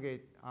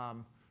navigate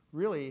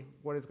really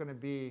what is going to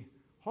be,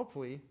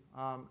 hopefully,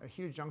 a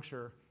huge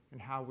juncture in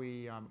how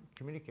we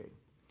communicate.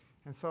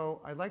 And so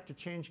I'd like to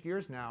change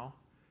gears now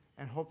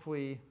and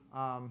hopefully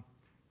kind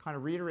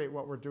of reiterate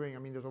what we're doing. I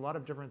mean, there's a lot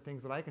of different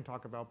things that I can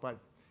talk about, but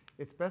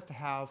it's best to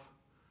have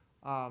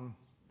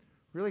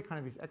really kind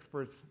of these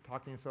experts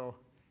talking. So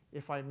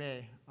if I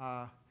may,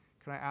 can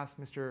I ask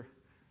Mr.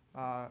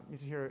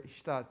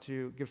 Hishida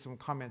to give some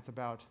comments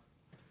about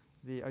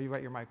the, oh, you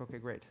got your mic, okay,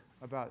 great,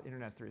 about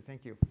Internet3.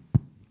 Thank you.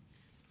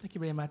 Thank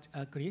you very much,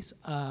 Chris.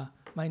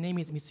 My name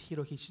is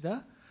Mitsuhiro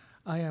Hishida.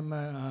 I am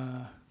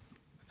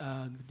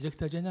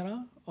Director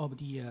General of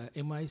the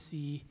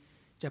MIC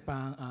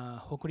Japan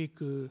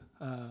Hokuriku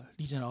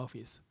Regional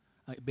Office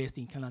based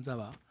in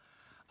Kanazawa.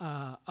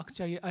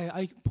 Actually,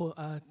 I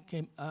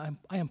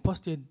am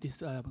posted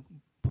this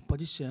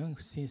position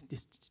since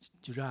this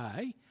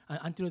July.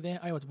 Until then,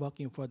 I was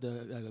working for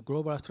the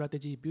Global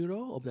Strategy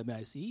Bureau of the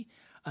MIC,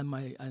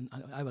 and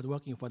I was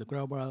working for the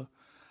global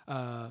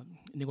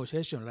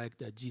negotiation like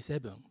the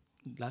G7.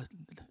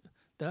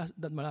 The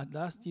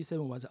last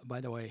G7 was, by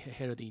the way,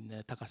 held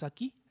in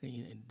Takasaki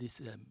in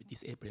this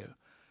April.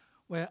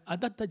 Well,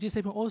 at that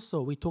G7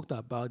 also, we talked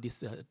about this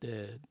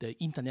the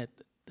internet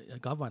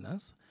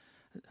governance.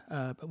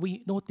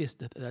 We noticed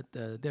that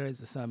there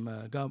is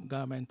some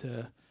government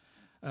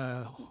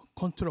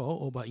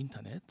control over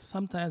internet.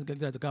 Sometimes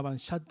there's a government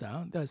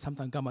shutdown. There is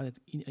sometimes government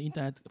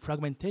internet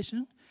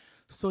fragmentation.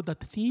 So the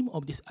theme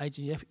of this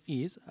IGF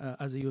is,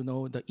 as you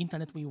know, the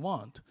internet we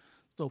want.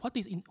 So what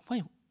is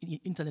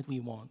internet we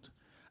want?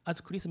 As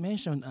Chris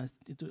mentioned,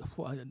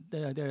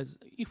 there's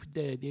if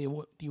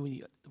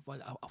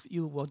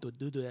you want to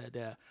do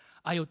the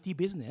IoT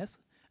business,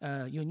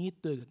 you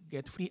need to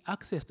get free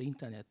access to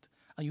internet,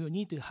 and you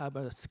need to have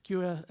a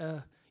secure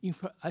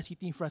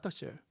ICT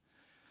infrastructure.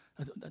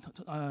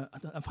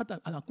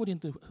 According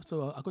to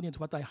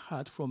what I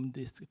heard from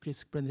this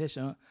Chris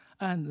presentation,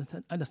 I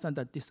understand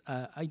that this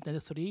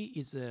Internet3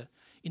 is an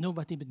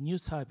innovative new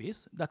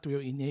service that will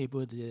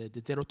enable the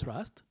zero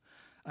trust,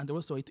 and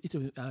also it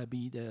will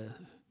be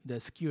the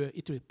secure.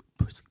 It will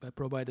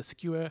provide a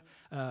secure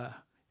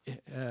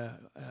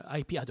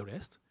IP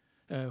address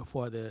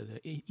for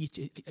each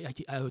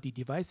IoT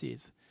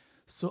devices.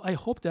 So I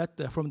hope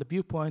that from the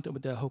viewpoint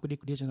of the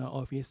Hokuriku Regional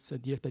Office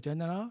Director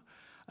General,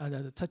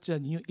 that such a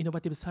new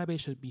innovative survey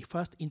should be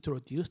first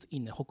introduced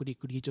in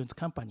Hokuriku region's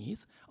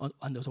companies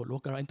and also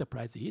local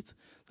enterprises,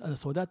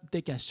 so that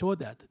they can show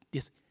that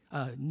this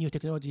new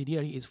technology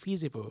really is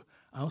feasible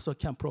and also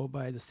can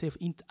provide safe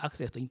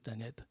access to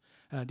internet.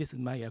 This is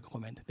my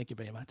comment. Thank you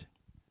very much.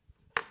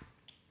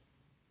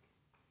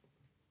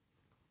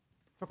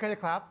 It's okay to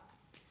clap.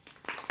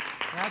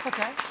 Yeah, it's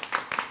okay.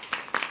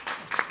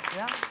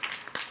 Yeah.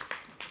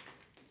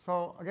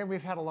 So again,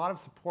 we've had a lot of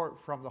support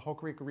from the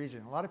Hokuriku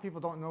region. A lot of people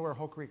don't know where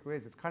Hokuriku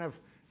is. It's kind of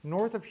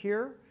north of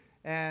here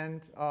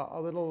and a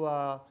little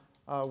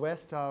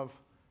west of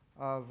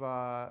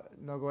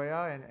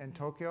Nagoya and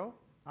Tokyo.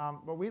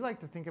 But we like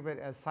to think of it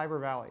as Cyber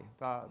Valley,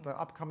 the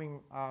upcoming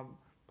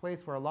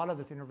place where a lot of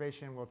this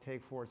innovation will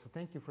take forward. So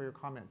thank you for your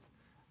comments,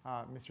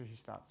 Mr.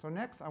 Hishida. So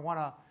next, I want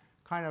to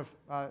kind of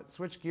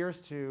switch gears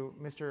to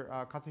Mr.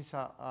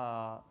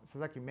 Katsuhisa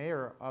Sasaki,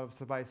 Mayor of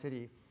Sabae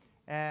City.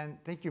 And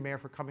thank you, Mayor,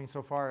 for coming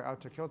so far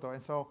out to Kyoto.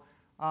 And so,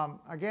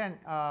 again,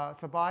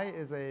 Sabae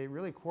is a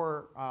really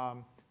core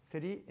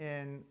city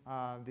in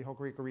the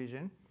Hokuriku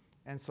region.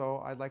 And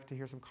so I'd like to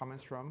hear some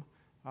comments from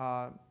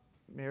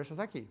Mayor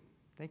Sasaki.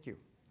 Thank you.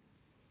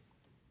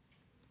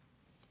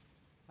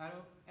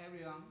 Hello,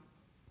 everyone.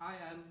 I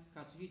am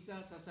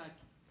Katsuhisa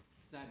Sasaki,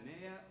 the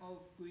Mayor of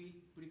Fukui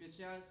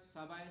Prefecture,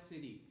 Sabae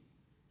City.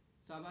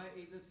 Sabae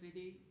is a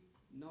city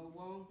no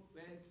one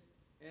with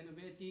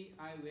innovative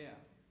eyewear,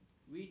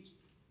 which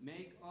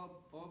make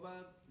up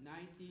over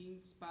 19%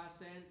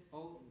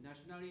 of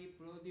nationally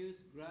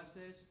produced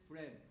glasses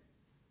frame.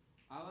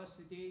 Our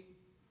city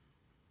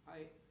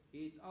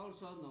is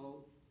also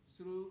known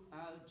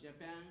throughout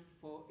Japan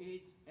for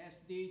its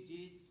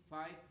SDGs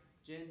 5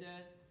 gender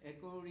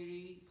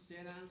equality,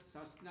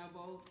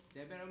 sustainable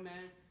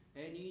development,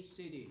 any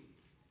city.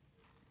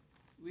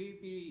 We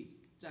believe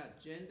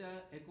that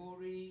gender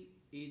equality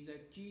is a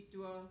key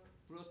to a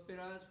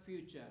prosperous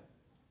future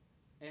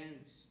and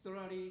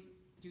strive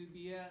to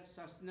be a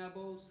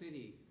sustainable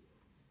city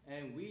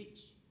in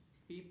which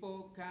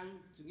people can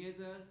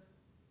together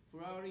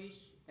flourish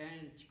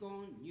and take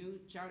on new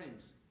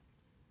challenges.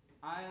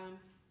 I am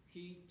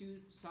here to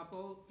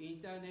support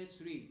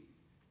Internet3,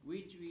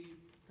 which will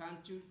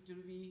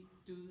contribute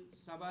to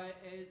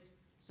Sabae's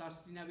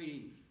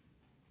sustainability.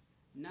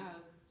 Now,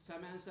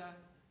 Samantha,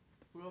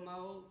 from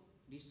our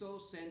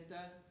Resource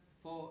Center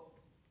for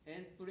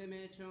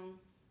Implementation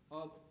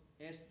of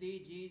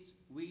SDGs,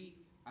 we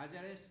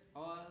address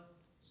our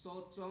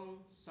thoughts on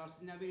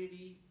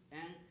sustainability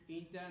and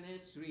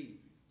Internet3.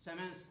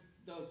 Samantha,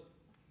 those.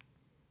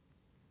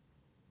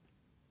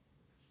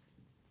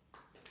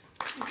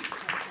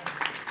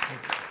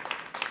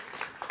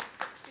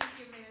 Thank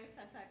you, Mayor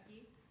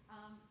Sasaki.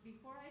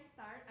 Before I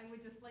start, I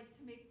would just like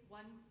to make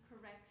one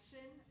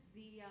correction.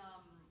 The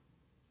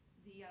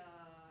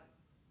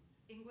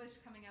English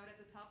coming out at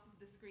the top of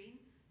the screen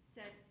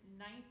said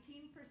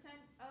 19%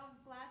 of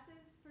glasses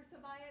for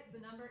Sabae.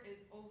 The number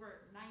is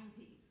over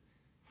 90.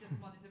 Just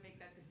wanted to make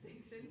that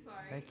distinction,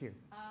 sorry. Thank you.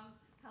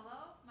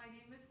 Hello, my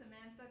name is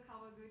Samantha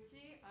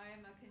Kawaguchi. I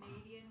am a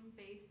Canadian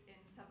based in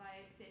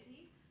Sabae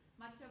City.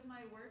 Much of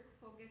my work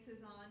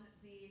focuses on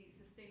the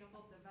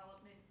Sustainable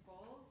Development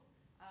Goals.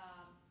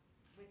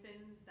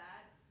 Within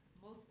that,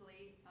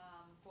 mostly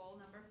goal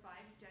number 5,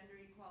 gender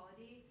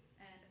equality,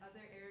 and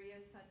other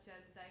areas such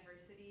as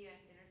diversity and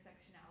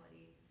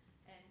intersectionality.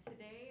 And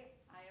today,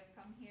 I have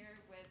come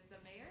here with the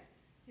mayor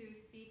to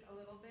speak a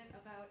little bit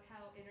about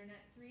how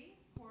Internet3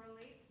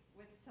 correlates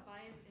with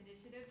Sabae's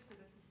initiatives for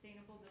the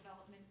Sustainable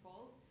Development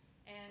Goals,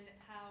 and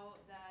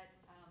how that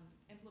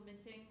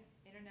implementing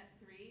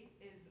Internet3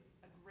 is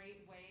a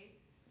great way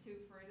to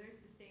further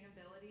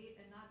sustainability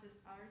in not just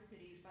our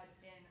city, but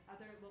in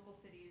other local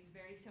cities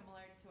very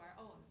similar to our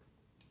own.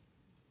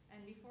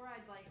 And before I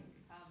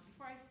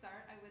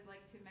start, I would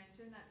like to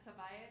mention that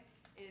Sabae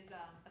is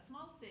a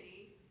small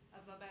city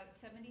of about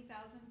 70,000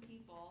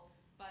 people,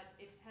 but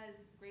it has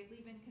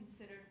greatly been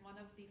considered one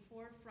of the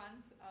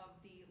forefronts of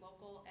the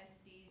local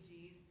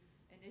SDGs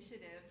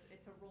initiatives.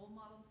 It's a role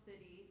model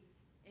city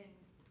in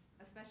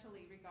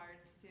especially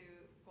regards to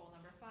goal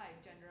number 5,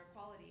 gender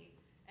equality.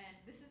 And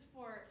this is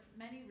for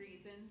many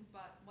reasons,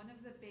 but one of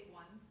the big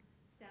ones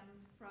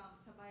stems from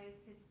Sabae's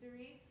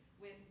history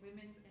with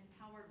women's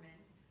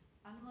empowerment.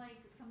 Unlike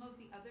some of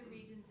the other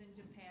regions in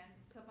Japan,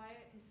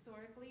 Sabae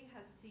historically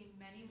has seen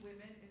many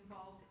women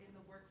involved in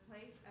the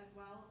workplace as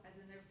well as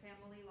in their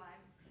family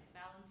lives,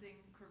 balancing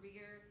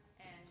career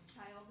and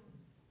child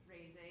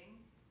raising,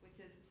 which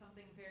is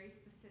something very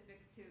specific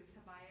to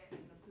Sabae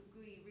and the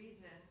Fukui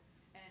region.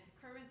 And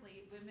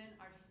currently, women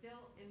are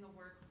still in the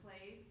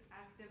workplace,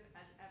 active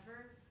as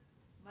ever.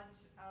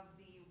 Much of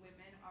the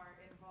women are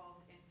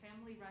involved in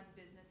family-run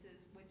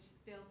businesses, which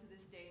still to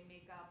this day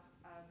make up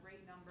a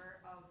great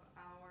number of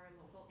our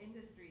local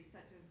industries,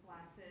 such as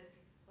glasses,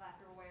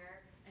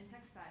 lacquerware, and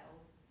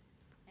textiles.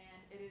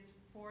 And it is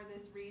for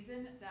this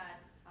reason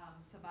that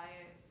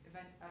Sabae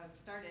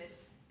started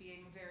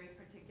being very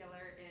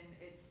particular in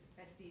its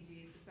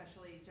SDGs,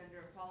 especially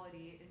gender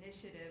equality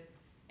initiatives.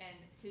 And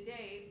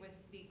today, with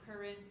the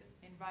current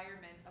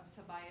environment of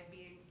Sabaya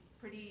being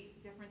pretty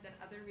different than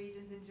other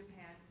regions in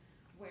Japan,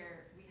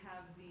 where we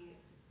have the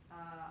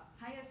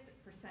highest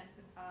percent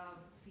of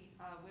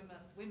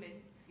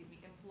women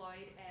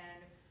employed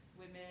and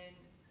women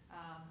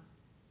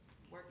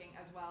working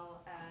as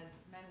well as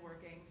men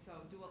working, so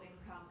dual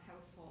income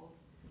households.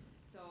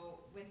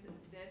 So with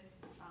this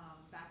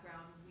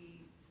background,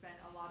 we spent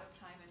a lot of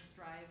time and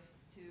strive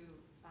to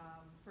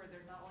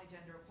further not only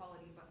gender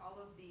equality, but all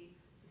of the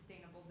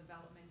sustainable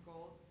development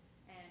goals.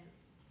 And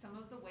some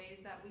of the ways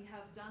that we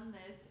have done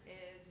this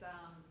is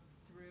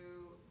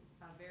through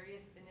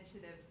various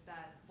initiatives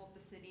that both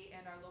the city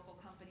and our local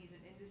companies and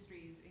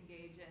industries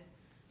engage in,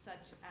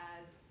 such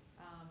as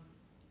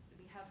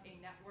we have a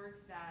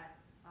network that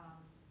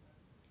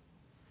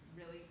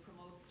really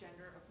promotes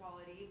gender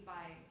equality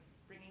by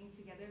bringing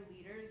together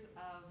leaders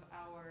of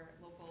our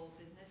local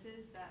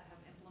businesses that have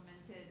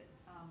implemented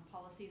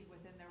policies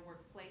within their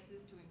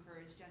workplaces to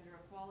encourage gender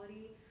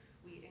equality.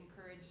 We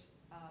encourage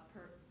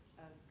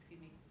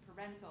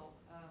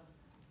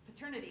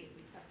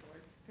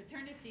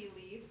paternity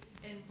leave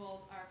in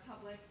both our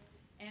public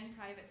and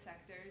private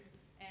sectors.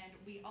 And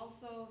we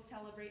also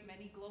celebrate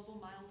many global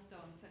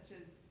milestones, such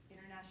as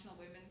International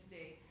Women's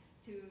Day,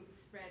 to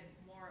spread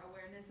more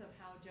awareness of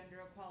how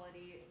gender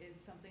equality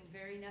is something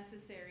very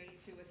necessary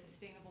to a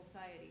sustainable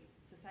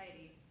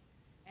society.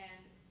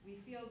 And we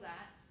feel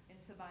that in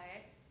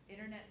Sabaya,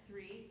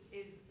 Internet3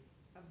 is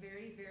a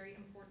very, very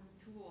important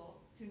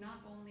tool to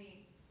not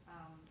only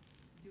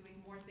doing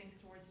more things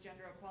towards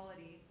gender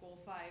equality, Goal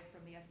 5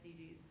 from the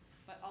SDGs,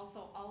 but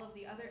also all of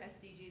the other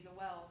SDGs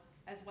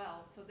as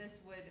well. So this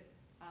would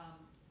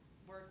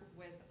work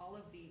with all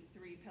of the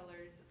 3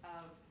 pillars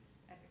of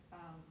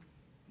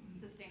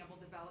sustainable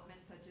development,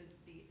 such as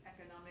the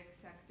economic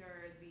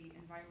sector, the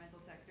environmental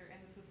sector, and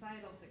the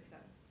societal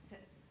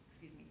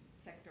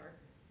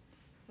sector.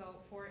 So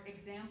for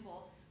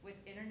example, with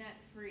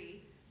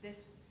Internet3,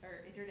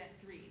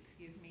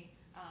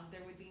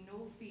 there would be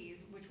no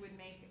fees, which would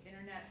make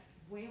internet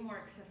way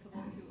more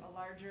accessible to a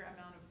larger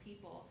amount of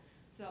people.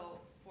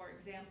 So for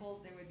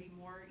example, there would be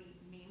more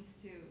means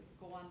to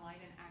go online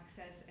and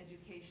access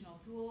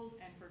educational tools,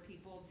 and for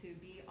people to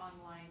be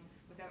online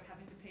without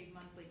having to pay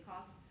monthly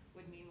costs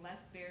would mean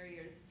less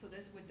barriers. So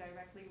this would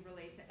directly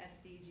relate to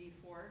SDG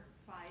 4,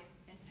 5,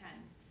 and 10.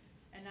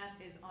 And that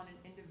is on an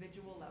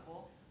individual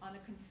level. On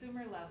a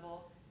consumer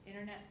level,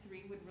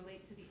 Internet3 would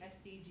relate to the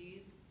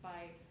SDGs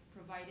by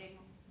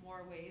providing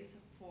more ways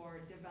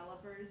for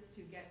developers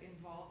to get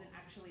involved in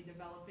actually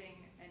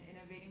developing and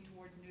innovating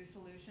towards new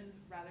solutions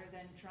rather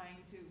than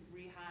trying to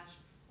rehash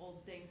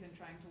old things and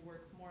trying to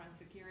work more on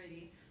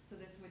security. So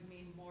this would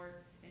mean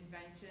more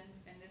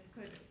inventions, and this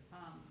could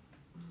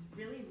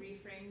really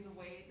reframe the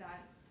way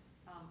that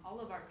all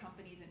of our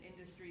companies and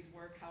industries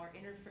work, how our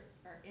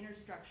inner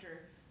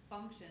structure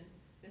functions.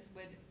 This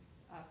would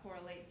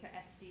correlate to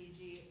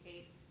SDG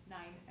 8, 9,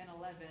 and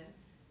 11.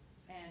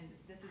 And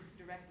this is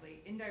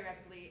directly.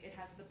 Indirectly, it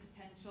has the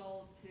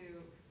potential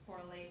to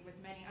correlate with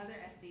many other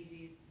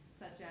SDGs,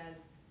 such as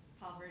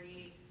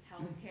poverty,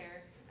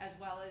 healthcare, as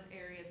well as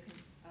areas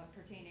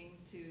pertaining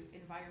to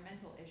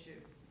environmental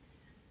issues.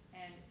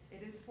 And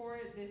it is for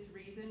this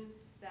reason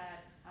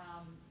that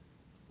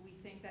we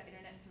think that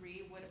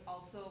Internet3 would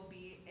also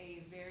be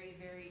a very,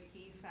 very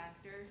key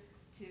factor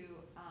to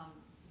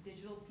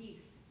digital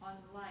peace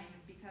online,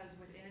 because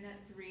with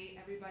Internet3,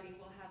 everybody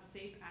will have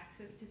safe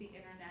access to the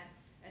internet,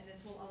 and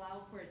this will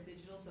allow for a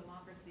digital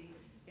democracy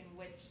in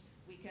which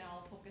we can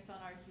all focus on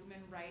our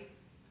human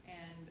rights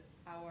and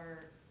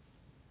our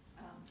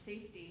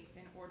safety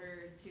in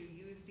order to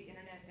use the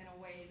internet in a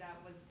way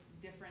that was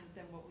different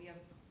than what we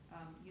have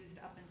used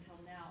up until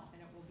now.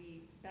 And it will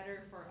be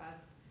better for us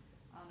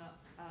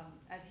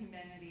as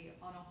humanity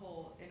on a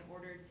whole in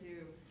order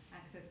to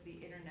access the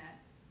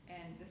internet.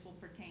 And this will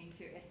pertain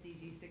to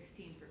SDG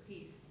 16 for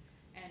peace.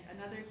 And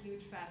another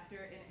huge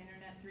factor in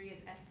Internet3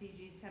 is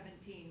SDG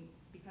 17,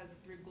 because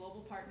through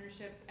global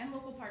partnerships and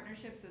local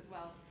partnerships as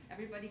well,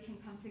 everybody can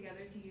come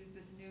together to use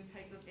this new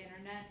type of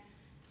internet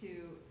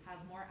to have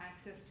more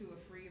access to a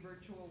free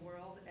virtual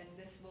world. And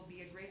this will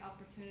be a great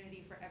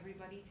opportunity for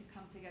everybody to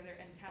come together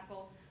and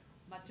tackle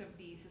much of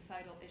the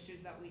societal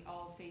issues that we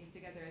all face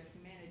together as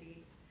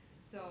humanity.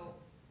 So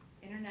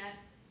internet,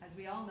 as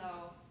we all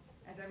know,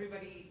 as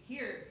everybody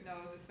here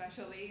knows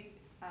especially,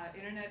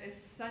 internet is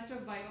such a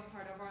vital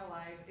part of our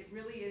lives. It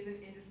really is an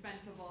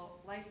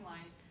indispensable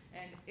lifeline.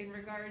 And in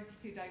regards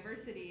to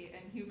diversity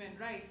and human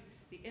rights,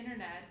 the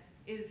internet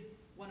is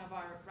one of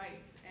our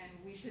rights. And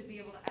we should be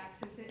able to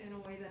access it in a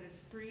way that is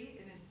free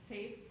and is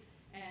safe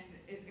and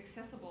is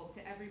accessible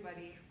to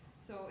everybody.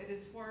 So it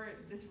is for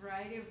this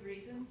variety of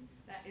reasons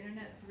that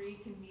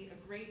Internet3 can be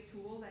a great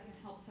tool that can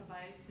help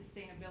Sabaya's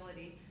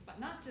sustainability, but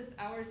not just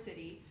our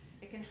city.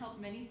 It can help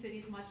many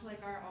cities, much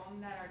like our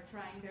own, that are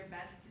trying their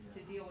best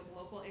to deal with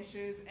local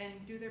issues and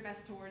do their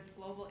best towards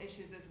global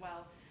issues as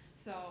well.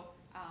 So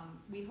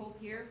we hope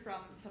here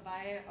from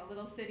Sabaya, a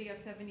little city of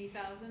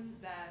 70,000,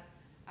 that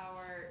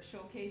our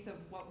showcase of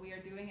what we are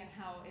doing and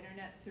how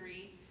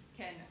Internet3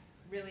 can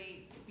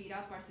really speed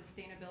up our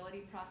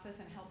sustainability process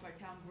and help our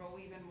town grow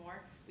even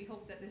more. We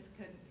hope that this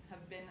could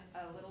have been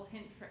a little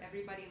hint for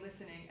everybody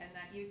listening and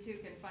that you too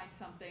can find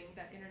something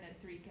that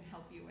Internet3 can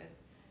help you with.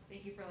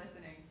 Thank you for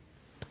listening.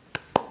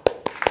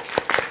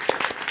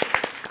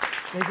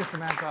 Thank you,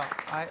 Samantha.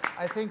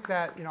 I think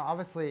that,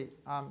 obviously,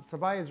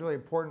 Sabai is really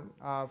important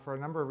for a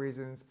number of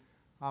reasons.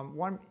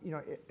 One,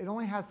 it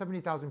only has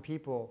 70,000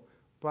 people,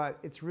 but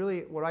it's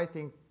really what I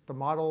think the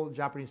model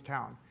Japanese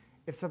town.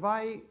 If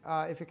Sabai,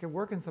 if it can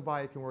work in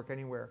Sabai, it can work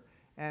anywhere.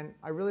 And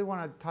I really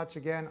want to touch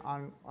again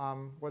on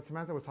what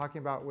Samantha was talking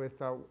about with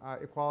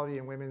equality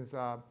and women's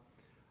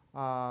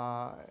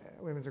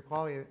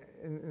equality,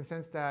 in the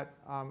sense that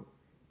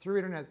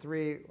through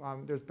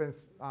Internet3, there's been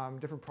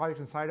different projects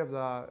inside of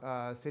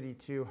the city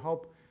to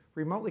help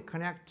remotely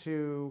connect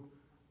to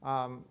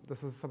the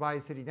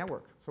Sabai City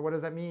network. So what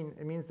does that mean?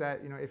 It means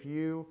that if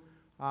you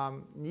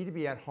need to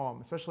be at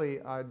home, especially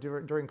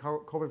during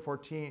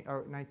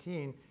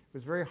COVID-19, it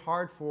was very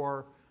hard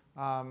for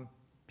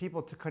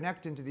people to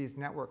connect into these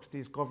networks,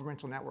 these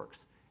governmental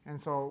networks. And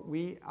so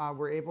we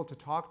were able to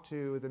talk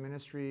to the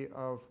Ministry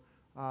of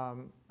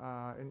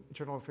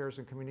Internal Affairs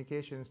and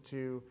Communications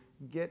to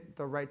get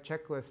the right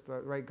checklist,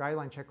 the right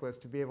guideline checklist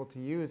to be able to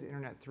use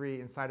Internet3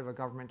 inside of a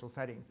governmental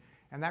setting.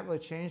 And that really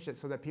changed it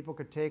so that people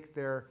could take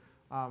their,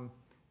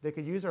 they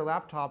could use their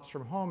laptops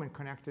from home and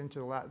connect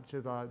into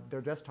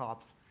their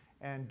desktops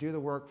and do the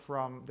work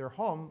from their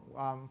home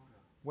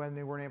when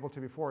they weren't able to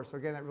before. So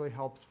again, that really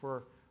helps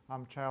for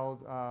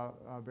child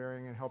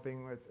bearing and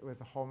helping with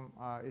the home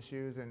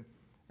issues. And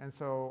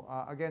so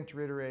again, to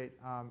reiterate,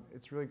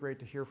 it's really great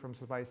to hear from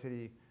Sabai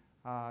City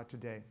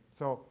today.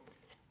 So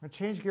I'm going to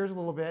change gears a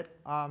little bit.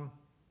 I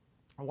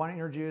want to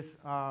introduce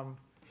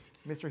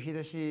Mr.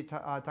 Hideshi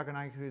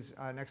Takanagi, who's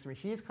next to me.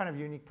 He's kind of a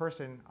unique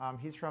person.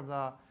 He's from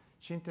the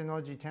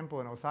Shinten-noji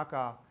Temple in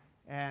Osaka.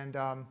 And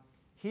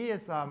he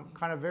is kind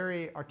of a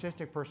very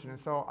artistic person. And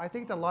so I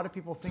think that a lot of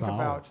people think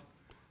about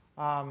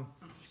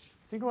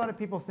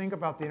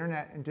the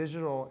internet and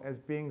digital as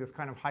being this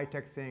kind of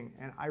high-tech thing.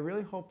 And I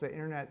really hope that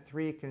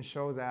Internet3 can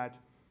show that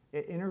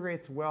it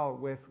integrates well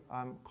with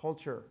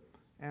culture.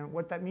 And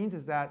what that means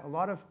is that a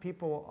lot of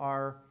people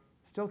are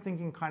still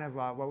thinking kind of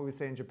what we would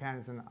say in Japan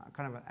is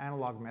kind of an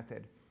analog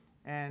method.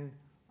 And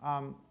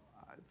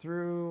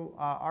through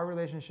our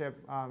relationship,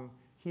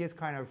 he has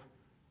kind of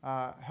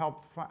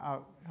helped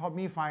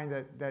me find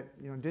that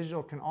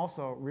digital can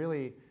also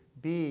really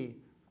be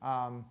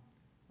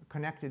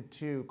connected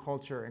to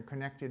culture and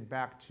connected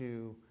back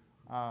to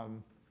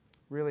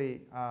really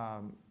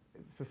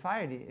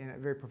society in a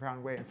very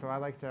profound way. And so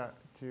I'd like to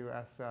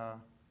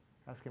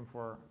ask him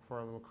for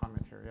a little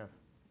comment here.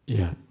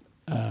 Yes.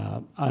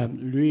 Yeah,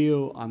 I'm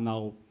real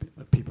unknown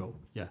people.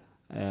 Yeah,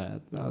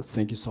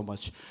 thank you so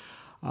much.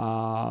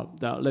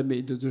 Let me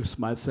introduce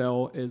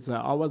myself.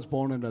 I was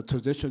born in a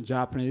traditional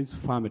Japanese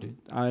family.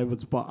 I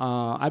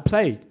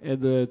played in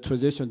the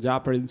traditional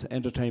Japanese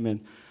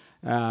entertainment.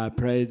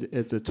 Played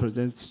as a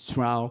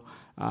traditional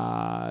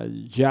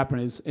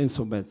Japanese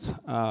instruments.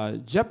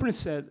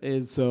 Japanese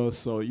is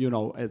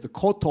as a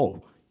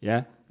koto.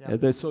 Yeah.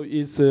 So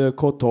it's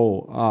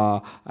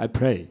koto I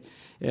play.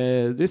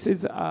 This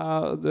is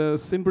the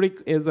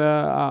symbolic is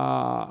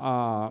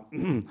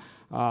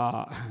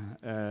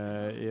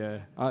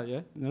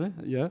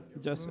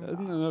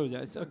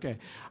it's okay.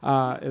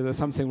 It's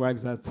something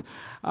like that.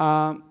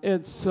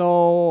 It's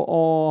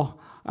so.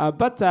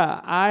 But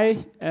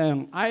I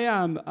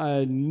am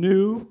a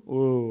new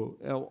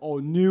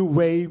or new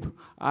wave.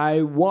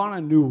 I want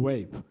a new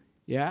wave.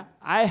 Yeah,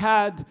 I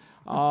had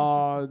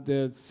I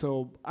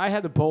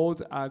had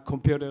bought a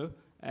computer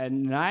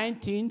in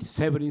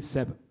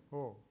 1977.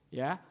 Oh.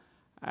 Yeah,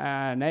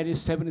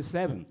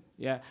 1977.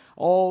 Yeah,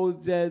 all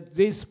the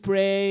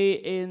display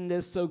in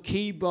the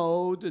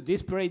keyboard,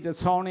 display the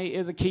Sony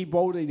is the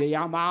keyboard, the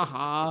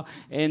Yamaha,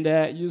 and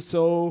you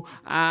saw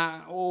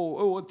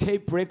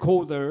tape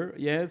recorder.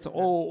 Yes. Yeah.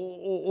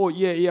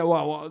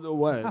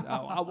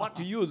 What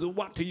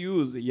to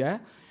use? Yeah.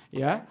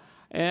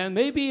 And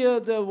maybe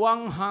the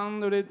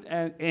 100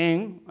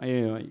 yen,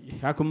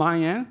 100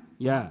万円.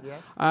 Yeah.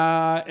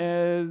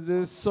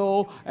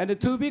 So and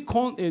to be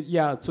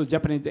so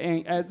Japanese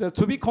and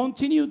to be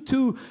continued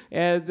to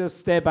as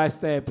step by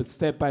step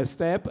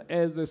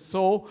as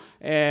so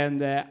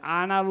and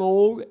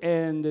analog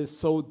and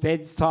so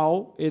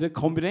digital in a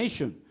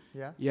combination.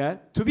 Yeah. Yeah.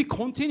 To be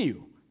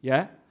continued.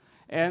 Yeah.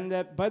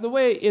 And by the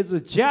way, it's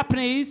a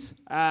Japanese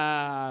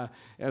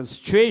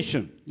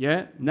situation.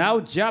 Yeah.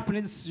 Now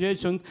Japanese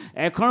situation,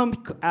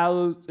 economic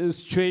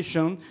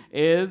situation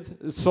is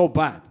so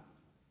bad.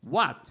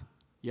 What?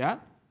 Yeah.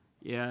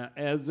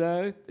 As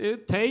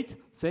Tate,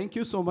 thank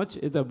you so much.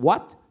 It's a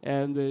what?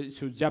 And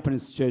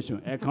Japanese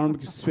situation,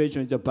 economic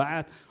situation is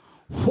bad.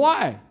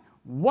 Why?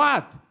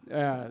 What?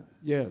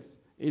 Yes.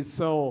 It's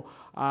so.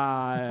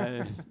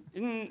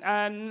 In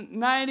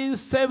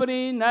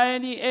 1970,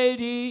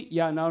 1980,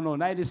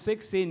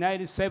 1960,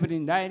 1970,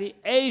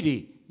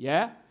 1980,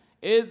 yeah,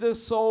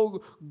 is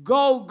so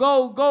go,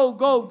 go, go,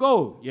 go,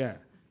 go. Yeah,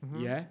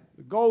 yeah,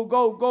 go,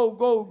 go, go,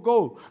 go,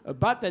 go.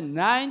 But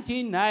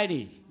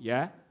 1990,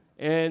 yeah,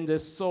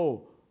 and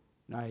so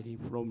 90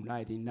 from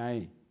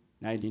 99,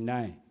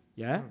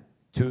 yeah,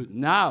 to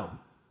now,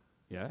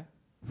 yeah,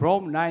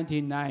 from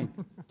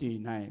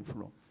 1999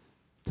 from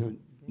to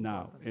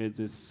now. It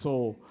is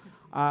so.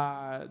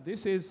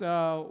 This is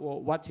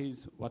what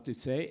to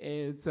say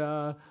is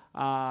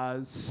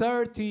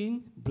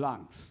 13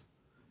 blanks.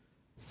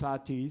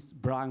 30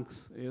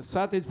 blanks.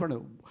 30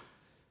 blanks.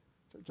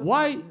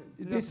 Why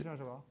this?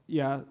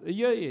 Yeah,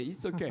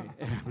 it's okay.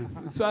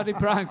 30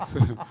 blanks.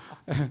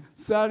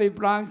 30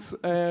 blanks.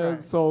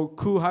 So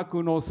空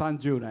白の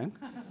30年.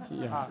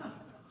 Yeah.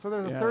 So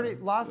there's a Yeah. 30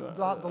 the last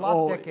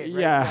decade,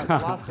 right? Yeah. The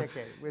last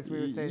decade, as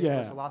we would say.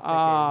 Yeah. The last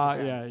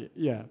decade.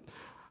 Yeah.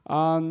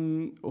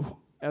 And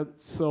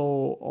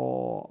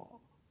so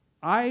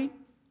I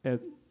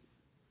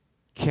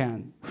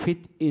can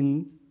fit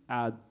in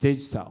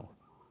digital.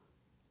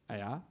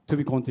 To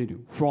be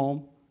continued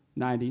from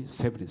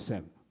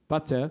 1977.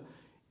 But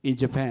in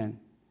Japan,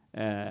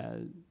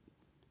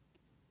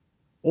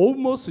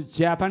 almost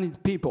Japanese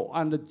people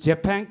and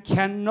Japan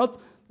cannot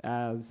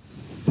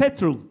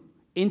settle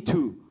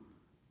into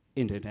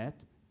internet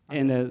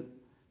and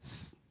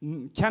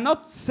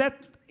cannot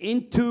set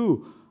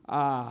into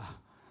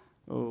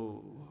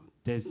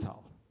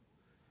digital.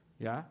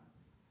 Yeah?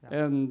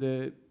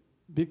 And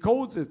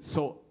because it's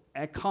so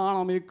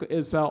economic,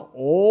 is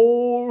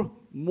almost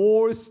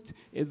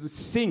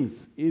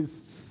things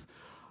is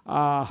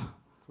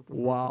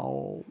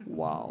wow,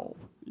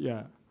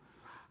 yeah.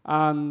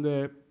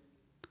 And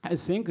I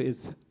think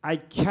I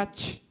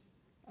catch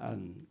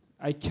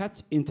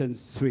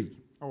Internet3.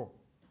 Oh.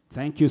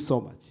 Thank you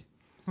so much.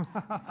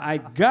 I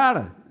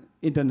got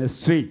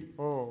Internet3.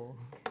 Oh.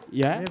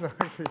 Yeah.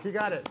 He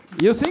got it.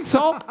 You think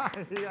so?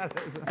 He got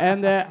it.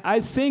 And I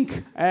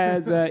think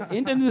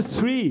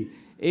Internet3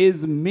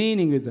 is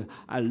meaning is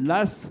a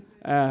last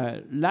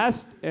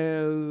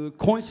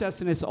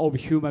consciousness of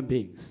human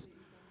beings.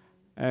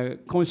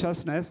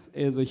 Consciousness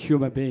is a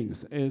human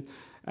beings.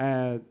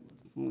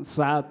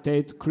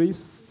 Chris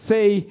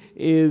say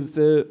is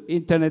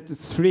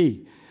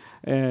Internet3.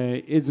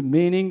 Its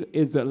meaning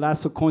is the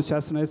last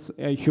consciousness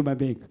human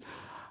being.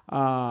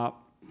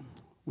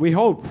 We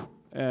hope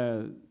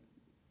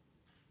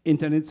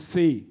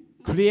Internet3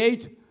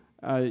 create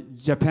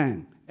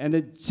Japan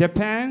and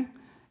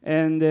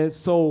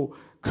so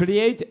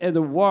create a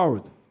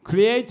world.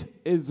 Create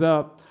is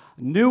a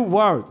new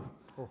world.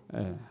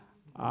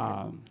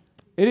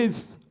 It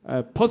is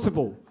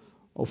possible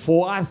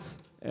for us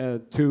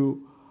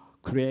to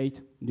create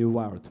new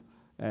world.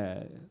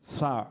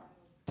 Sir,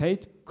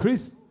 Tate,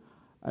 Chris,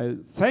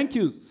 thank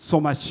you so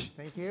much.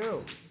 Thank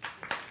you.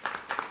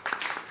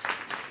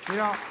 You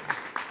know,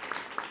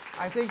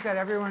 I think that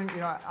everyone,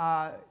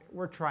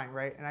 we're trying,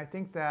 right? And I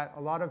think that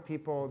a lot of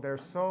people, they're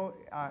so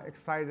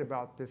excited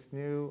about this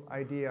new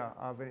idea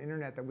of an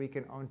internet that we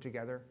can own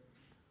together.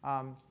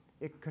 The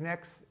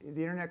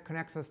internet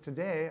connects us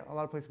today, a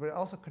lot of places, but it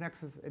also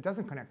connects us, it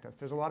doesn't connect us.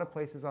 There's a lot of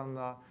places on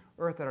the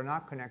earth that are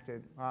not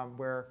connected,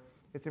 where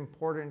it's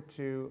important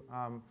to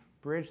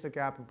bridge the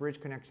gap and bridge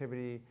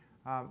connectivity,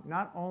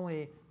 not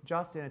only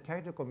just in a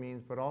technical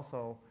means, but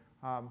also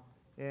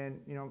in,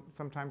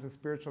 sometimes a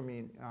spiritual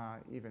mean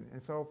even.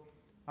 And so,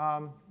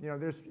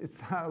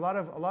 it's a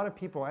lot of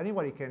people.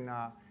 Anybody can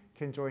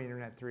join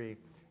Internet3,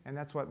 and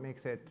that's what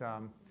makes it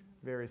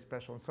very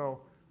special. And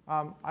so,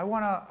 I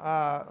want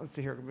to let's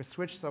see here. We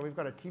switch. So we've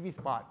got a TV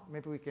spot.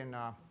 Maybe we can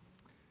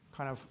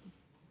kind of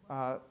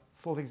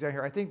slow things down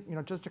here. I think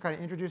just to kind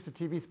of introduce the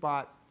TV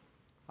spot.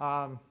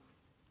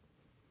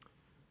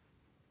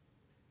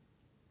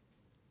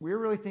 We're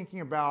really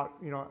thinking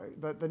about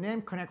the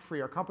name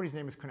Connect3. Our company's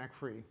name is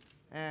Connect3,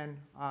 and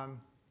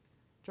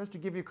just to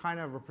give you kind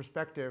of a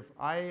perspective,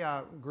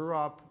 I grew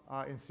up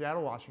in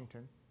Seattle,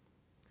 Washington.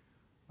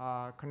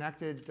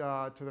 Connected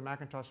to the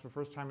Macintosh for the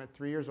first time at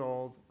 3 years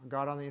old.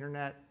 Got on the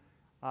internet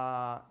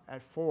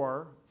at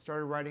 4.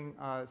 Started writing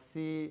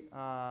C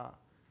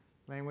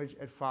language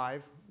at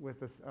 5 with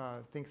the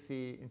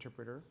ThinkC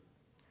interpreter.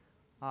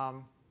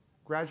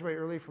 Graduated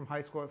early from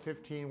high school at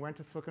 15. Went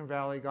to Silicon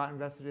Valley. Got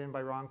invested in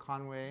by Ron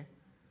Conway.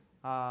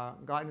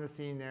 Got into the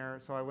scene there.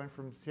 So I went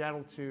from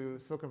Seattle to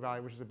Silicon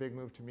Valley, which is a big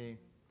move to me.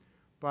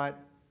 But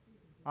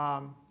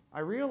I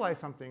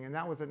realized something, and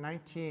that was at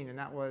 19, and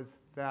that was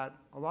that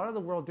a lot of the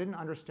world didn't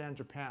understand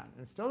Japan,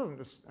 and still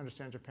doesn't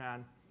understand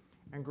Japan.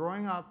 And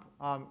growing up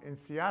in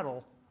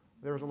Seattle,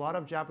 there was a lot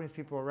of Japanese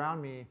people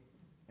around me,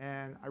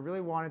 and I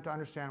really wanted to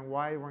understand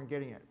why they weren't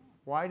getting it.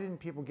 Why didn't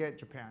people get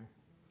Japan?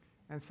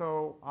 And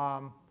so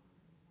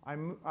I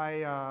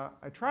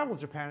traveled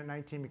Japan at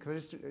 19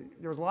 because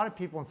there was a lot of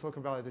people in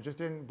Silicon Valley that just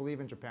didn't believe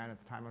in Japan at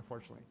the time,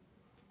 unfortunately.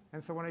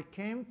 And so when I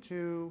came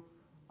to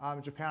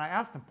Japan, I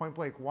asked them point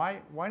blank,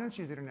 why don't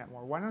you use the internet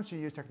more? Why don't you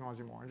use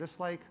technology more? And just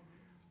like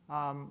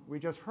we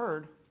just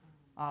heard,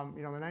 in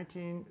the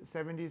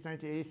 1970s,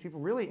 1980s, people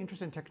really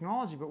interested in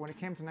technology, but when it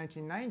came to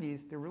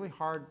 1990s, they're really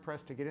hard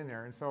pressed to get in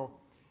there. And so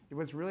it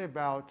was really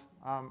about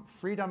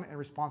freedom and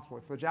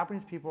responsibility. For the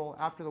Japanese people,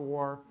 after the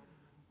war,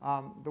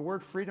 the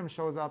word freedom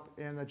shows up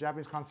in the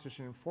Japanese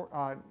Constitution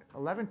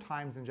 11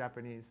 times in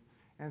Japanese.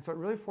 And so it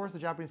really forced the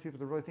Japanese people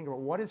to really think about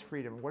what is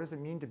freedom, what does it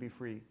mean to be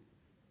free?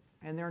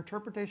 And their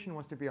interpretation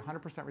was to be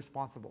 100%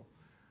 responsible.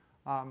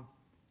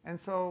 And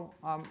so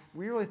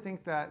we really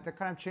think that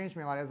kind of changed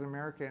me a lot as an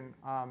American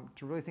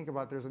to really think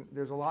about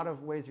there's a lot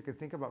of ways you can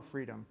think about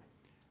freedom.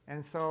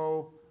 And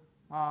so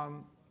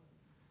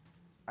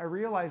I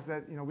realized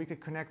that we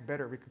could connect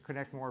better, we could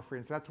connect more free.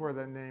 And so that's where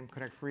the name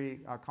Connect Free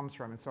comes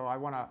from. And so I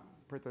want to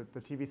put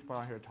the TV spot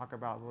on here to talk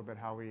about a little bit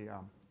how we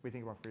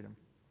think about freedom.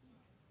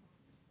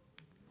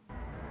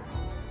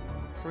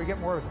 Can we get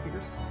more of the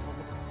speakers?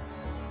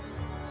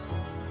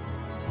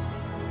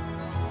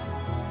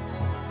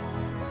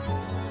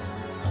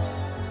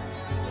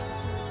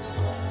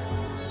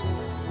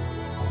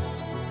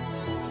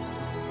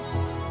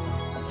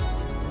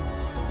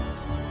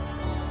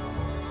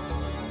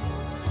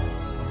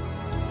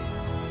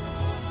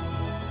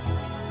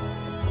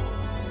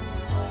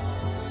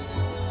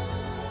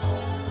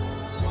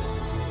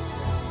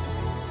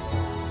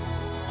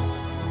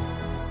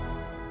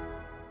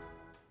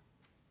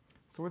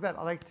 So with that,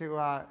 I'd like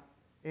to,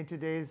 in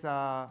today's,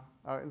 at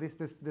least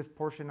this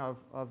portion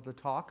of the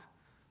talk,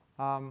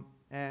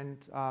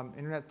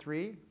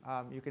 Internet3,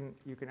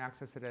 you can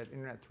access it at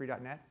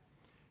internet3.net.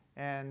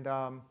 And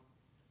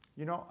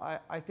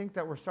I think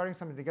that we're starting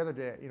something together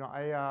today.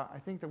 I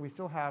think that we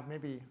still have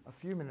maybe a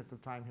few minutes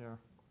of time here.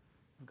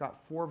 We've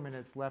got 4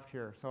 minutes left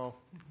here. So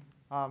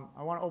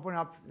I want to open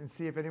up and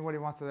see if anybody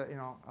wants to,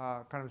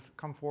 kind of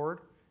come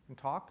forward and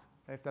talk,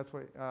 if that's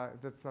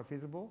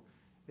feasible.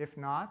 If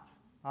not,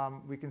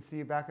 we can see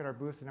you back at our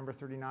booth at number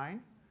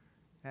 39.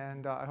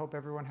 And I hope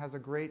everyone has a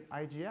great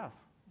IGF.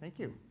 Thank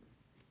you.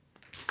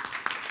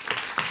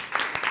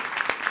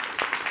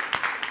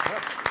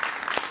 Yep.